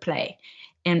happen through play,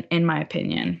 in my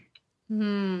opinion.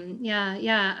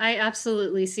 Yeah, I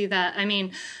absolutely see that. I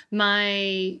mean,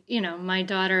 my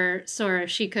daughter Sora,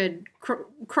 she could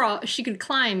crawl, she could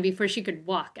climb before she could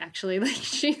walk. Actually, like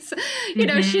she's,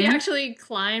 she actually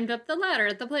climbed up the ladder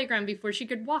at the playground before she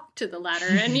could walk to the ladder,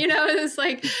 and it was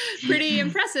like pretty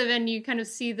impressive. And you kind of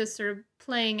see this sort of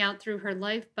playing out through her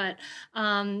life, but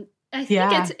I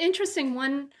think it's interesting.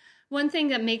 One thing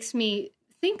that makes me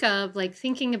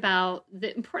thinking about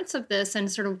the importance of this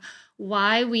and sort of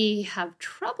why we have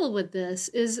trouble with this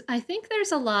is I think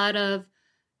there's a lot of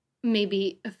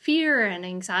maybe fear and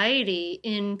anxiety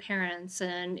in parents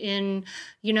and in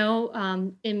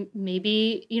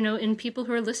maybe in people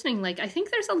who are listening. Like I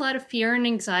think there's a lot of fear and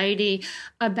anxiety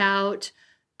about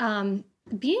being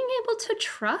able to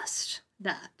trust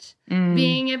that,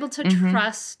 being able to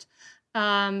trust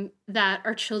that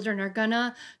our children are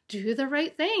gonna do the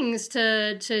right things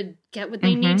to get what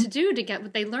they need to do, to get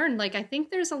what they learn. Like I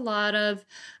think there's a lot of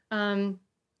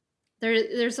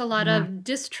there's a lot of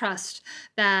distrust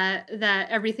that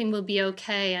everything will be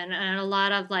okay, and a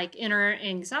lot of like inner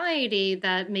anxiety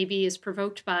that maybe is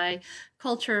provoked by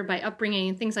culture, by upbringing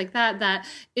and things like that, that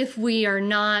if we are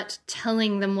not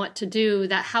telling them what to do,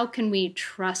 that how can we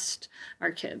trust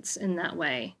our kids in that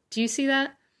way? Do you see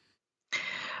that?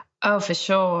 Oh, for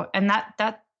sure. And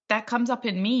that comes up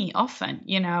in me often,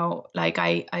 like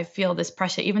I feel this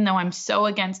pressure, even though I'm so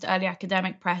against early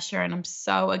academic pressure and I'm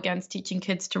so against teaching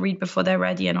kids to read before they're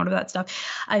ready and all of that stuff.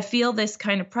 I feel this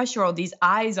kind of pressure, or these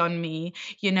eyes on me,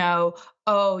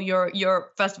 oh,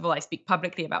 you're first of all, I speak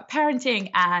publicly about parenting,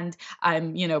 and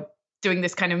I'm, doing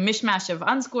this kind of mishmash of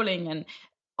unschooling and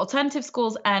alternative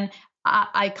schools, and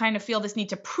I kind of feel this need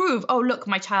to prove, oh, look,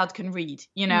 my child can read,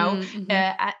 even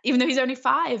though he's only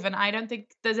 5. And I don't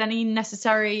think there's any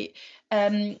necessary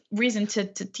reason to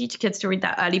teach kids to read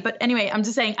that early. But anyway, I'm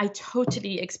just saying I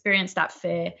totally experienced that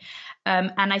fear.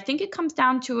 And I think it comes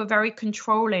down to a very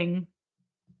controlling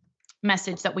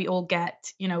message that we all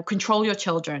get, control your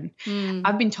children.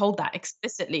 I've been told that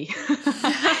explicitly,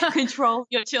 control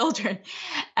your children,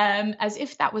 as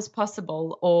if that was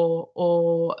possible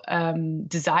or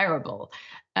desirable,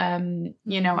 and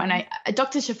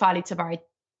Dr. Shefali Tsabary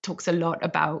talks a lot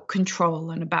about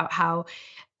control and about how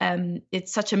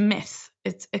it's such a myth.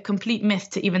 It's a complete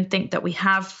myth to even think that we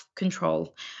have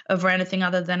control over anything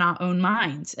other than our own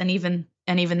minds. And even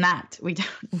that we don't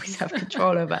always have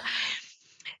control over.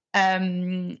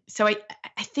 So I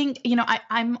think,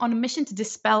 I'm on a mission to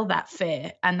dispel that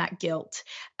fear and that guilt.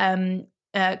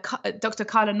 Dr.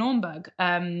 Carla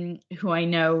Nornberg, who I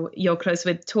know you're close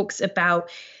with, talks about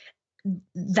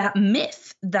that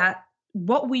myth that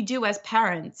what we do as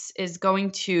parents is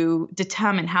going to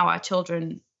determine how our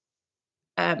children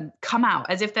come out,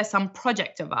 as if there's some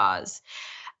project of ours.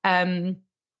 And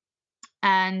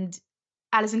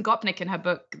Alison Gopnik in her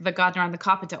book, The Gardener and the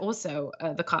Carpenter, also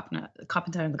the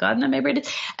Carpenter and the Gardener, maybe it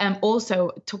is,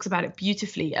 also talks about it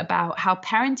beautifully, about how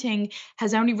parenting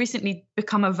has only recently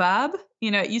become a verb.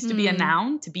 It used to be a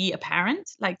noun, to be a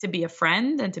parent, like to be a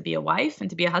friend and to be a wife and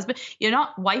to be a husband. You're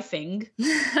not wifing,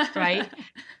 right?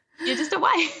 You're just a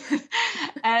wife.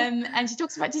 And she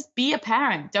talks about just be a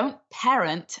parent. Don't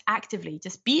parent actively,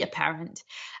 just be a parent.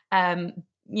 And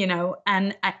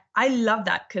I love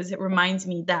that because it reminds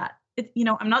me that,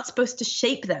 I'm not supposed to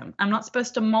shape them. I'm not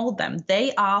supposed to mold them.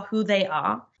 They are who they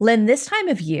are. Lynn, this time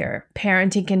of year,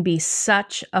 parenting can be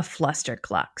such a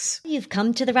flusterclux. You've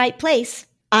come to the right place.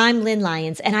 I'm Lynn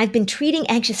Lyons, and I've been treating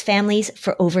anxious families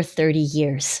for over 30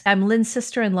 years. I'm Lynn's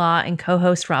sister-in-law and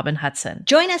co-host Robin Hudson.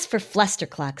 Join us for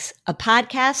Flusterclux, a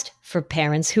podcast for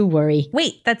parents who worry.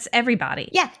 Wait, that's everybody.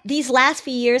 Yeah, these last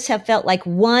few years have felt like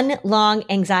one long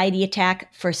anxiety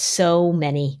attack for so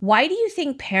many. Why do you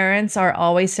think parents are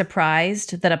always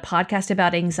surprised that a podcast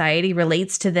about anxiety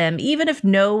relates to them, even if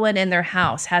no one in their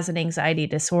house has an anxiety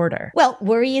disorder? Well,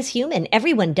 worry is human.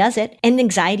 Everyone does it. And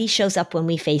anxiety shows up when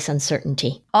we face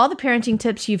uncertainty. All the parenting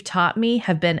tips you've taught me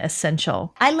have been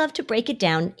essential. I love to break it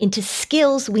down into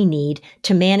skills we need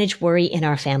to manage worry in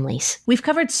our families. We've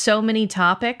covered so many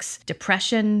topics: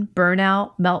 depression,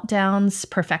 burnout, meltdowns,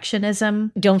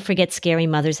 perfectionism. Don't forget scary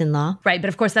mothers-in-law. Right, but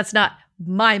of course that's not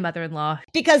my mother-in-law.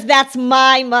 Because that's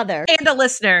my mother. And a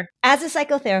listener. As a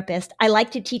psychotherapist, I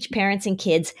like to teach parents and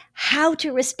kids how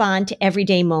to respond to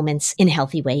everyday moments in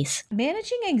healthy ways.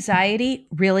 Managing anxiety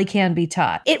really can be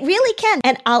taught. It really can.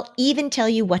 And I'll even tell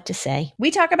you what to say.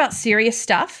 We talk about serious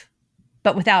stuff,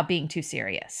 but without being too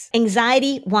serious.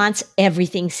 Anxiety wants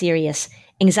everything serious.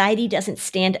 Anxiety doesn't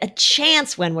stand a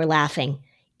chance when we're laughing,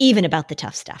 even about the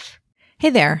tough stuff. Hey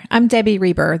there, I'm Debbie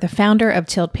Reber, the founder of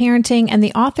Tilt Parenting and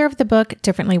the author of the book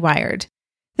Differently Wired.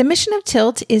 The mission of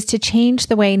Tilt is to change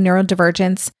the way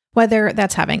neurodivergence, whether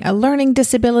that's having a learning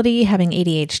disability, having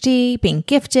ADHD, being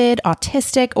gifted,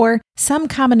 autistic, or some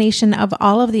combination of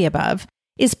all of the above,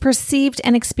 is perceived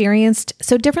and experienced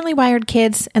so differently wired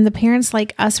kids and the parents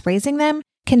like us raising them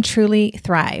can truly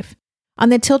thrive. On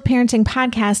the Tilt Parenting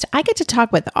podcast, I get to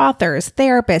talk with authors,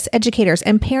 therapists, educators,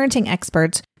 and parenting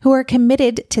experts who are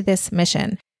committed to this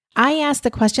mission. I ask the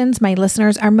questions my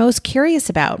listeners are most curious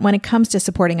about when it comes to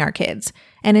supporting our kids.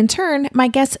 And in turn, my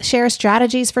guests share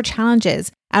strategies for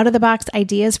challenges, out-of-the-box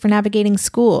ideas for navigating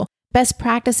school, best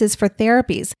practices for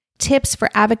therapies, tips for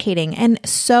advocating, and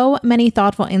so many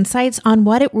thoughtful insights on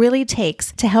what it really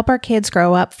takes to help our kids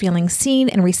grow up feeling seen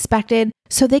and respected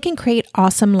so they can create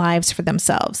awesome lives for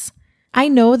themselves. I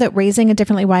know that raising a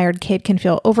differently wired kid can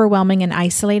feel overwhelming and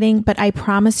isolating, but I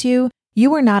promise you,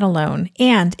 you are not alone,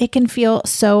 and it can feel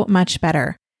so much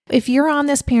better. If you're on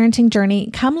this parenting journey,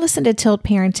 come listen to Tilt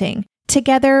Parenting.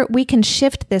 Together, we can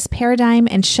shift this paradigm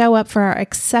and show up for our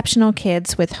exceptional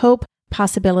kids with hope,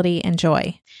 possibility, and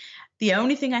joy. The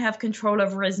only thing I have control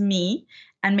over is me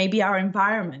and maybe our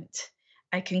environment.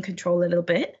 I can control a little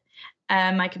bit.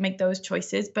 I can make those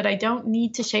choices, but I don't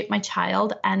need to shape my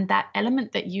child. And that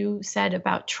element that you said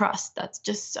about trust, that's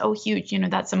just so huge.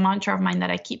 That's a mantra of mine that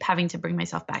I keep having to bring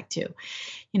myself back to.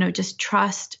 Just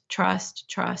trust, trust,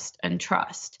 trust, and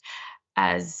trust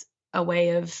as a way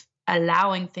of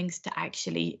allowing things to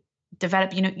actually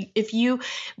develop.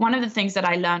 One of the things that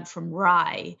I learned from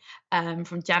Rye,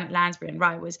 from Janet Lansbury and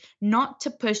Rye, was not to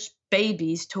push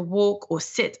babies to walk or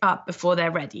sit up before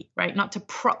they're ready, right? Not to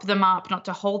prop them up, not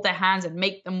to hold their hands and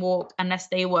make them walk unless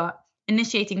they were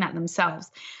initiating that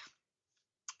themselves.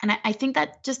 And I think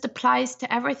that just applies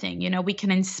to everything. We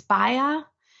can inspire,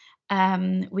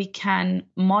 we can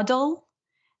model,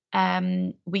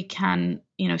 we can,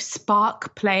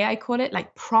 spark play, I call it,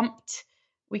 like prompt.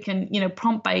 We can,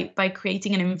 prompt by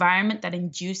creating an environment that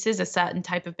induces a certain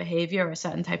type of behavior or a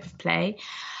certain type of play.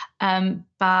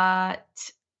 But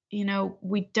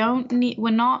we're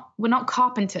not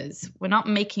carpenters. We're not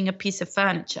making a piece of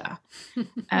furniture.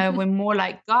 We're more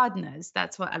like gardeners.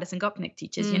 That's what Alison Gopnik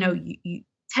teaches. You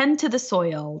tend to the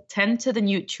soil, tend to the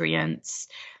nutrients,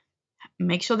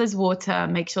 make sure there's water,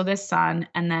 make sure there's sun,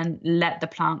 and then let the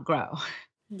plant grow.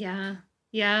 Yeah.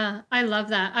 Yeah, I love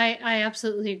that. I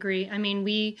absolutely agree. I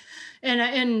mean,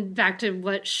 and back to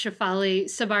what Shefali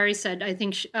Tsabary said, I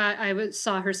think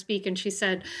saw her speak and she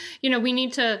said, we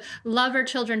need to love our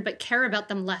children, but care about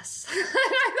them less. I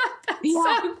thought that's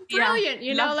so brilliant,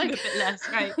 love them a bit less,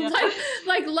 right? Yeah.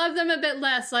 like love them a bit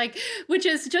less, which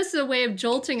is just a way of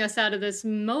jolting us out of this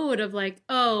mode of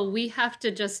we have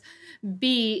to just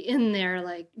be in there,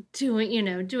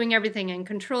 doing everything and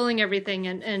controlling everything.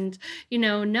 And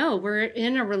no, we're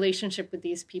in a relationship with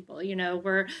these people,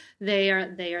 where they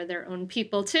are their own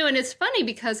people too. And it's funny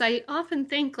because I often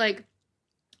think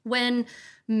when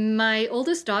my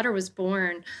oldest daughter was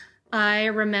born, I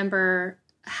remember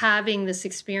having this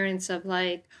experience of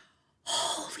holy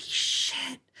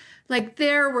shit.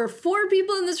 There were 4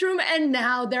 people in this room and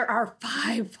now there are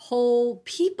 5 whole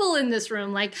people in this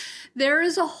room. There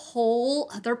is a whole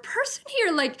other person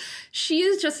here. She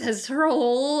has her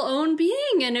whole own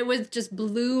being, and it was just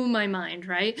blew my mind.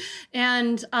 Right.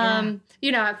 And,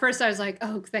 at first I was like,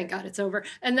 oh, thank God it's over.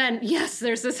 And then, yes,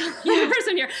 there's this other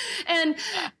person here.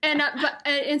 But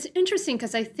it's interesting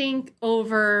because I think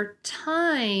over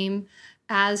time,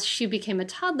 as she became a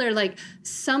toddler,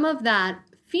 some of that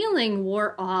feeling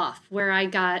wore off, where I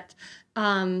got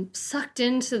sucked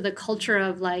into the culture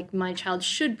of my child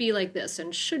should be like this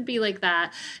and should be like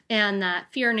that, and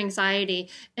that fear and anxiety.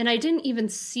 And I didn't even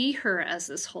see her as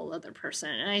this whole other person.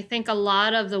 And I think a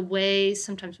lot of the way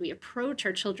sometimes we approach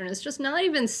our children is just not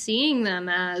even seeing them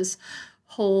as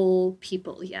whole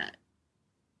people yet.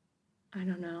 I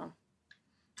don't know.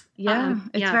 Yeah,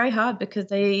 it's very hard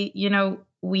because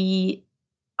we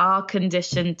are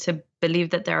conditioned to believe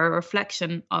that they're a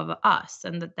reflection of us,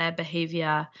 and that their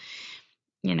behavior,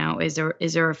 is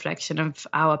a reflection of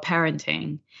our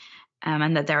parenting,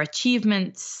 and that their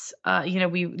achievements,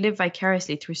 we live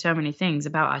vicariously through so many things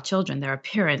about our children, their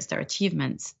appearance, their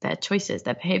achievements, their choices,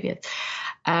 their behaviors.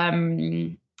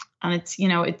 And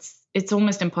it's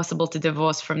almost impossible to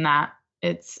divorce from that.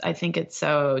 I think it's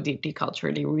so deeply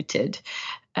culturally rooted,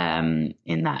 in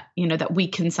that, that we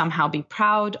can somehow be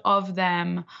proud of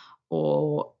them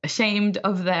or ashamed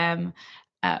of them,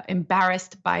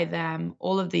 embarrassed by them,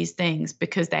 all of these things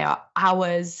because they are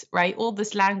ours, right? All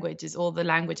this language is all the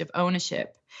language of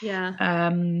ownership. Yeah.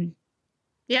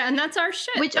 Yeah, and that's our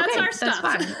shit. That's our stuff.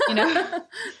 That's fine,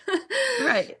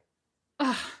 right.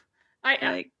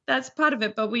 That's part of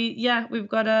it, but we've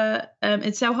got to,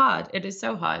 it's so hard. It is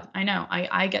so hard. I know.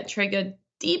 I get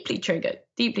deeply triggered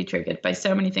by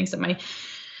so many things that my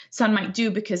son might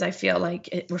do because I feel like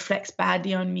it reflects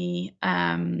badly on me,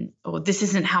 or this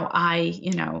isn't how I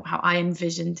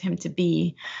envisioned him to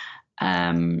be.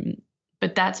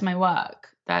 But that's my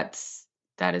work. That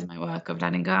is my work of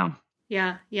letting go.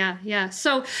 Yeah.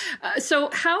 So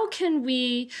how can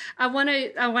we? I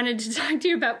wanted to talk to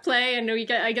you about play. I know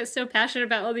I get so passionate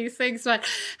about all these things, but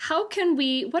how can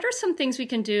we? What are some things we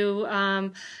can do?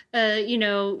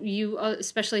 You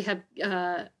especially have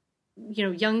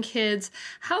young kids.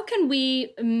 How can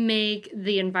we make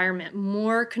the environment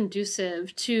more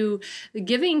conducive to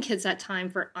giving kids that time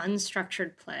for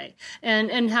unstructured play?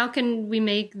 And how can we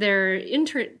make their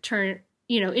interior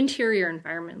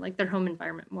environment, like their home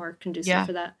environment, more conducive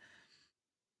for that?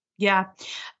 Yeah.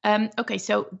 Okay.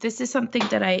 So this is something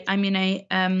that I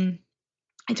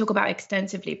talk about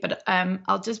extensively, but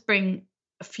I'll just bring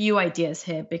a few ideas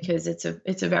here because it's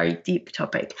a very deep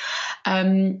topic.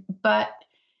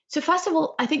 So first of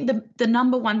all, I think the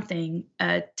number one thing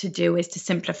to do is to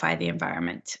simplify the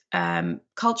environment.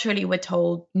 Culturally, we're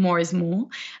told more is more,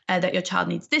 that your child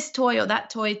needs this toy or that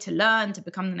toy to learn, to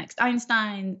become the next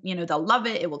Einstein. They'll love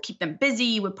it. It will keep them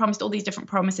busy. We're promised all these different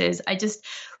promises. I just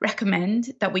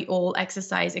recommend that we all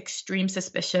exercise extreme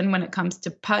suspicion when it comes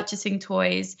to purchasing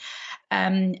toys,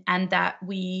 and that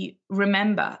we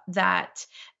remember that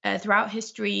throughout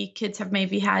history, kids have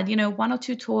maybe had, 1 or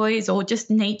 2 toys, or just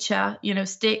nature,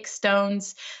 sticks,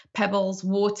 stones, pebbles,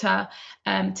 water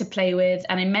to play with.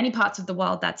 And in many parts of the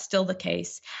world, that's still the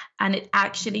case. And it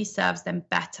actually serves them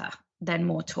better than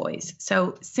more toys.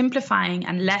 So simplifying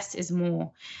and less is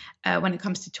more when it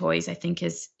comes to toys, I think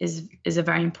is a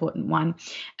very important one.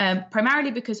 Primarily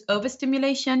because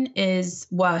overstimulation is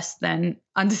worse than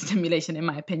understimulation, in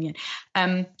my opinion.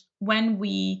 When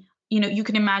we you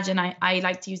can imagine, I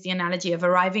like to use the analogy of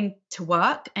arriving to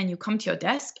work and you come to your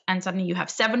desk and suddenly you have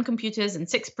 7 computers and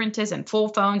 6 printers and 4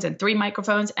 phones and 3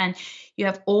 microphones and you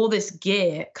have all this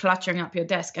gear cluttering up your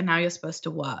desk and now you're supposed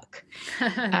to work.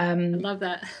 I love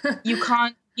that. you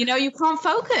can't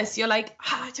focus. You're like,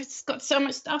 I just got so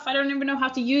much stuff. I don't even know how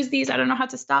to use these. I don't know how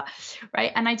to start.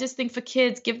 Right. And I just think for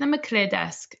kids, give them a clear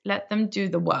desk, let them do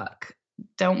the work.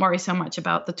 Don't worry so much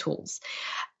about the tools.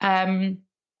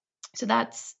 So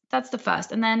that's the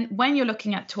first. And then when you're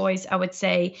looking at toys, I would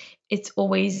say it's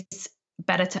always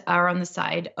better to err on the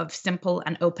side of simple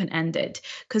and open-ended,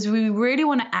 because we really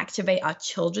want to activate our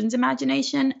children's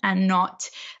imagination and not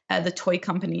the toy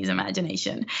company's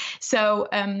imagination. So,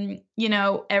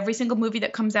 every single movie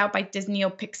that comes out by Disney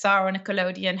or Pixar or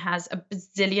Nickelodeon has a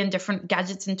bazillion different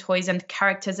gadgets and toys and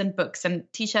characters and books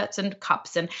and t-shirts and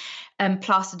cups and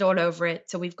plastered all over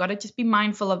it. So we've got to just be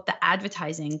mindful of the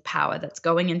advertising power that's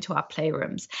going into our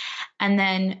playrooms. And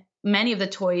then many of the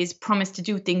toys promise to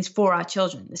do things for our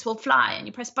children. This will fly and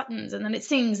you press buttons and then it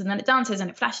sings and then it dances and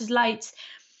it flashes lights.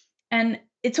 And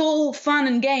it's all fun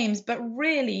and games, but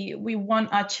really we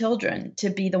want our children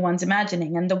to be the ones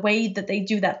imagining. And the way that they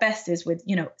do that best is with,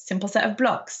 simple set of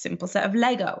blocks, simple set of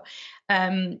Lego,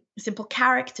 simple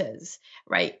characters,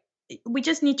 right? We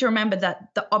just need to remember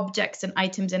that the objects and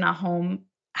items in our home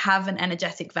have an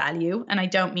energetic value. And I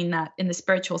don't mean that in the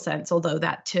spiritual sense, although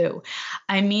that too.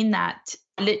 I mean that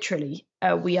literally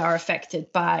we are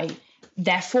affected by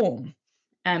their form.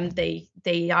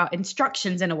 They are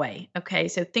instructions in a way. Okay,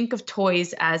 so think of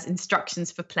toys as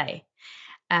instructions for play.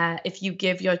 If you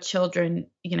give your children,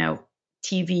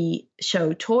 TV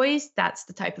show toys, that's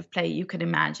the type of play you can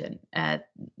imagine.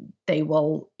 They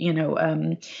will,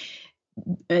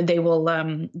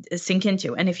 sink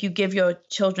into. And if you give your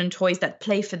children toys that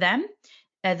play for them,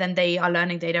 then they are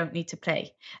learning they don't need to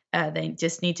play. They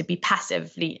just need to be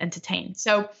passively entertained.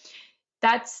 So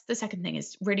that's the second thing,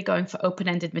 is really going for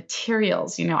open-ended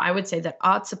materials. I would say that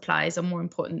art supplies are more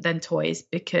important than toys,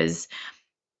 because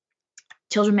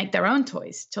children make their own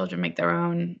toys. Children make their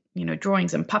own,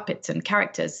 drawings and puppets and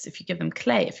characters. If you give them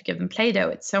clay, if you give them Play-Doh,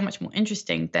 it's so much more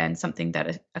interesting than something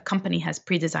that a company has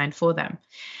pre-designed for them.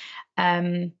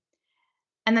 And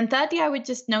then thirdly, I would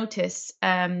just notice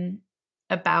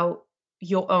about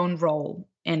your own role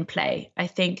in play. I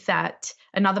think that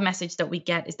another message that we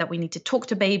get is that we need to talk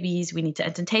to babies, we need to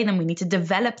entertain them, we need to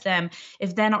develop them.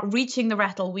 If they're not reaching the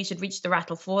rattle, we should reach the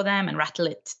rattle for them and rattle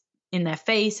it in their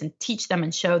face and teach them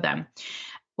and show them.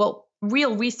 Well,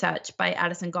 real research by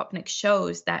Alison Gopnik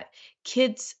shows that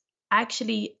kids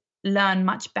actually learn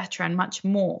much better and much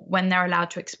more when they're allowed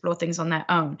to explore things on their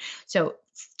own. So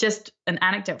just an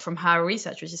anecdote from her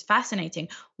research, which is fascinating.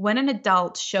 When an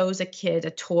adult shows a kid a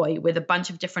toy with a bunch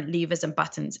of different levers and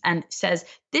buttons and says,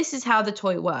 this is how the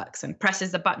toy works, and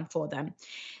presses the button for them,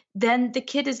 then the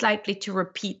kid is likely to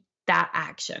repeat that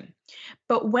action.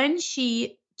 But when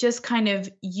she just kind of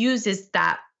uses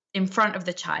that in front of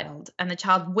the child and the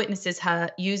child witnesses her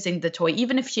using the toy,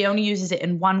 even if she only uses it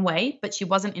in one way, but she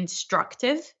wasn't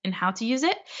instructive in how to use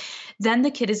it, then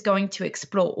the kid is going to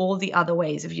explore all the other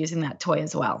ways of using that toy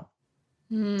as well.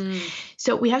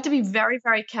 So we have to be very,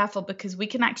 very careful, because we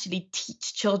can actually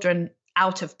teach children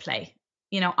out of play.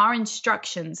 Our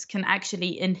instructions can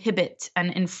actually inhibit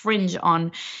and infringe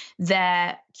on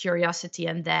their curiosity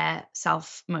and their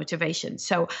self-motivation.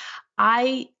 So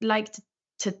I like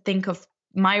to think of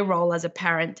my role as a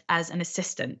parent as an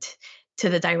assistant to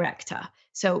the director.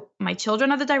 So my children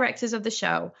are the directors of the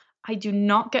show. I do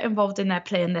not get involved in their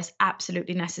play unless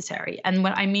absolutely necessary. And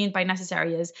what I mean by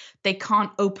necessary is they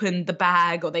can't open the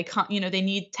bag, or they can't, they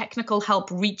need technical help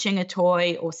reaching a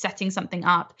toy or setting something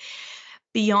up.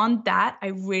 Beyond that, I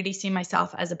really see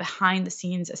myself as a behind the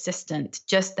scenes assistant,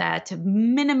 just there to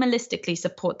minimalistically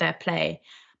support their play,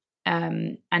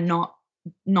 and not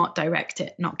direct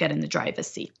it, not get in the driver's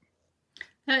seat.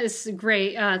 That is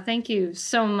great. Thank you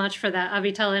so much for that,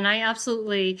 Avital. And I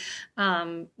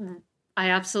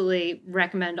absolutely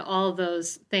recommend all of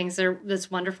those things. That's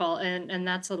wonderful. And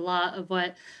that's a lot of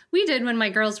what we did when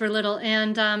my girls were little.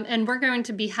 And we're going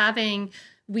to be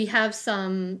we have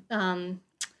some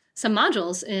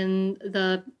modules in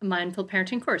the Mindful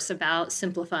Parenting course about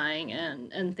simplifying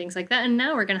and things like that. And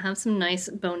now we're going to have some nice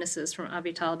bonuses from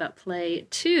Avital about play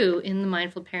too in the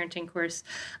Mindful Parenting course.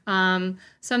 So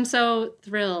I'm so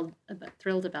thrilled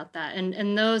about that.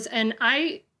 And those, and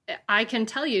I can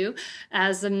tell you,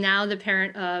 as I'm now the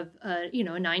parent of a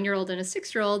 9-year-old and a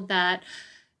 6-year-old, that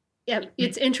yeah,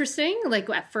 it's interesting. Like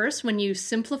at first when you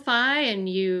simplify and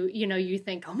you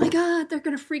think, oh my God, they're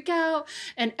going to freak out.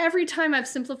 And every time I've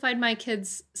simplified my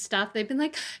kids' stuff, they've been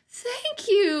like, thank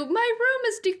you. My room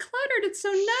is decluttered. It's so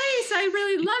nice. I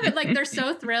really love it. Like they're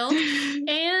so thrilled.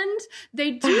 And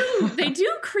they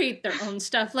do create their own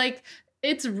stuff. Like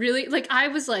it's really like, I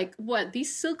was like, what,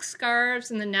 these silk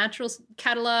scarves in the natural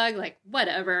catalog, like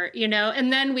whatever,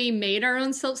 and then we made our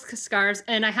own silk scarves.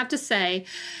 And I have to say,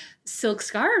 silk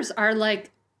scarves are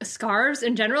like scarves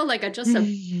in general, like just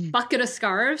a bucket of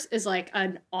scarves is like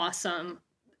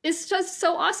it's just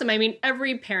so awesome. I mean,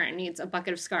 every parent needs a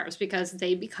bucket of scarves because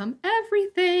they become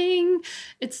everything.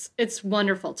 It's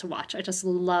wonderful to watch. I just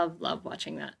love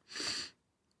watching that.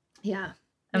 Yeah.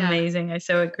 Amazing. Yeah. I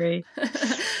so agree.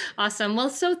 Awesome. Well,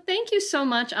 so thank you so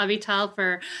much, Avital,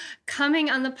 for coming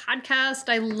on the podcast.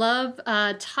 I love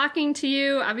talking to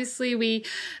you. Obviously, we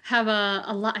have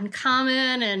a lot in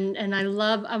common, and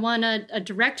I want to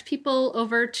direct people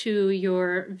over to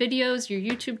your videos, your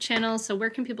YouTube channel. So where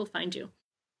can people find you?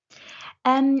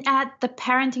 At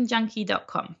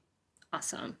theparentingjunkie.com.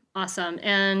 Awesome.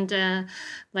 And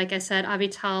like I said,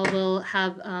 Avital will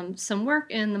have some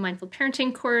work in the Mindful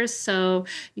Parenting course, so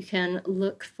you can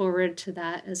look forward to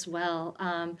that as well.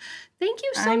 Thank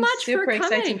you so much for coming. I'm super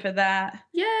excited for that.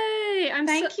 Yay!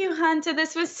 Thank you, Hunter.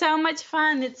 This was so much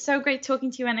fun. It's so great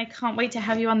talking to you, and I can't wait to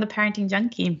have you on The Parenting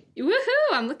Junkie.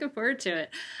 Woohoo! I'm looking forward to it.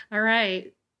 All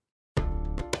right.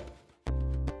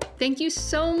 Thank you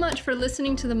so much for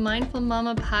listening to the Mindful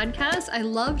Mama podcast. I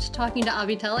loved talking to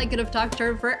Avital. I could have talked to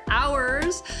her for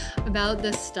hours about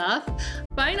this stuff.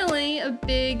 Finally, a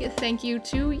big thank you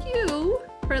to you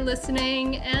for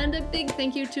listening, and a big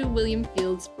thank you to William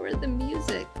Fields for the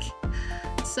music.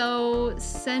 So,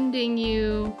 sending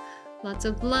you lots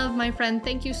of love, my friend.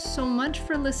 Thank you so much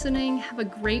for listening. Have a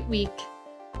great week.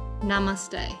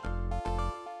 Namaste.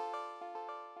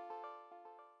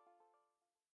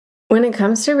 When it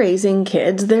comes to raising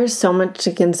kids, there's so much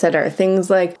to consider. Things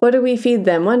like, what do we feed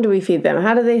them? When do we feed them?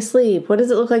 How do they sleep? What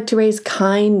does it look like to raise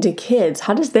kind kids?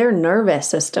 How does their nervous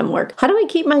system work? How do I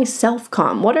keep myself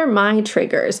calm? What are my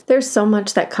triggers? There's so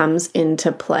much that comes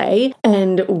into play,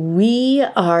 and we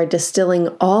are distilling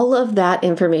all of that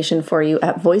information for you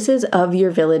at Voices of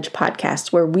Your Village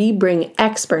podcast, where we bring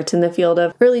experts in the field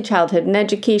of early childhood and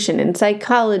education and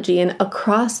psychology and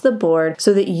across the board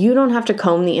so that you don't have to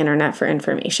comb the internet for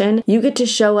information. You get to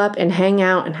show up and hang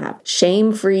out and have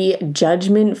shame-free,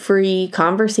 judgment-free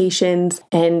conversations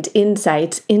and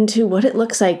insights into what it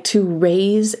looks like to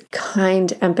raise kind,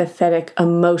 empathetic,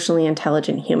 emotionally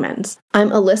intelligent humans. I'm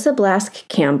Alyssa Blask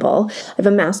Campbell. I have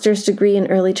a master's degree in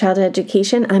early childhood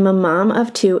education. I'm a mom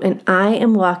of 2, and I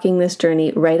am walking this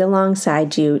journey right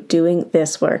alongside you doing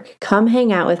this work. Come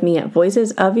hang out with me at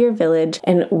Voices of Your Village,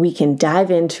 and we can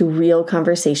dive into real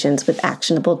conversations with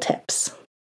actionable tips.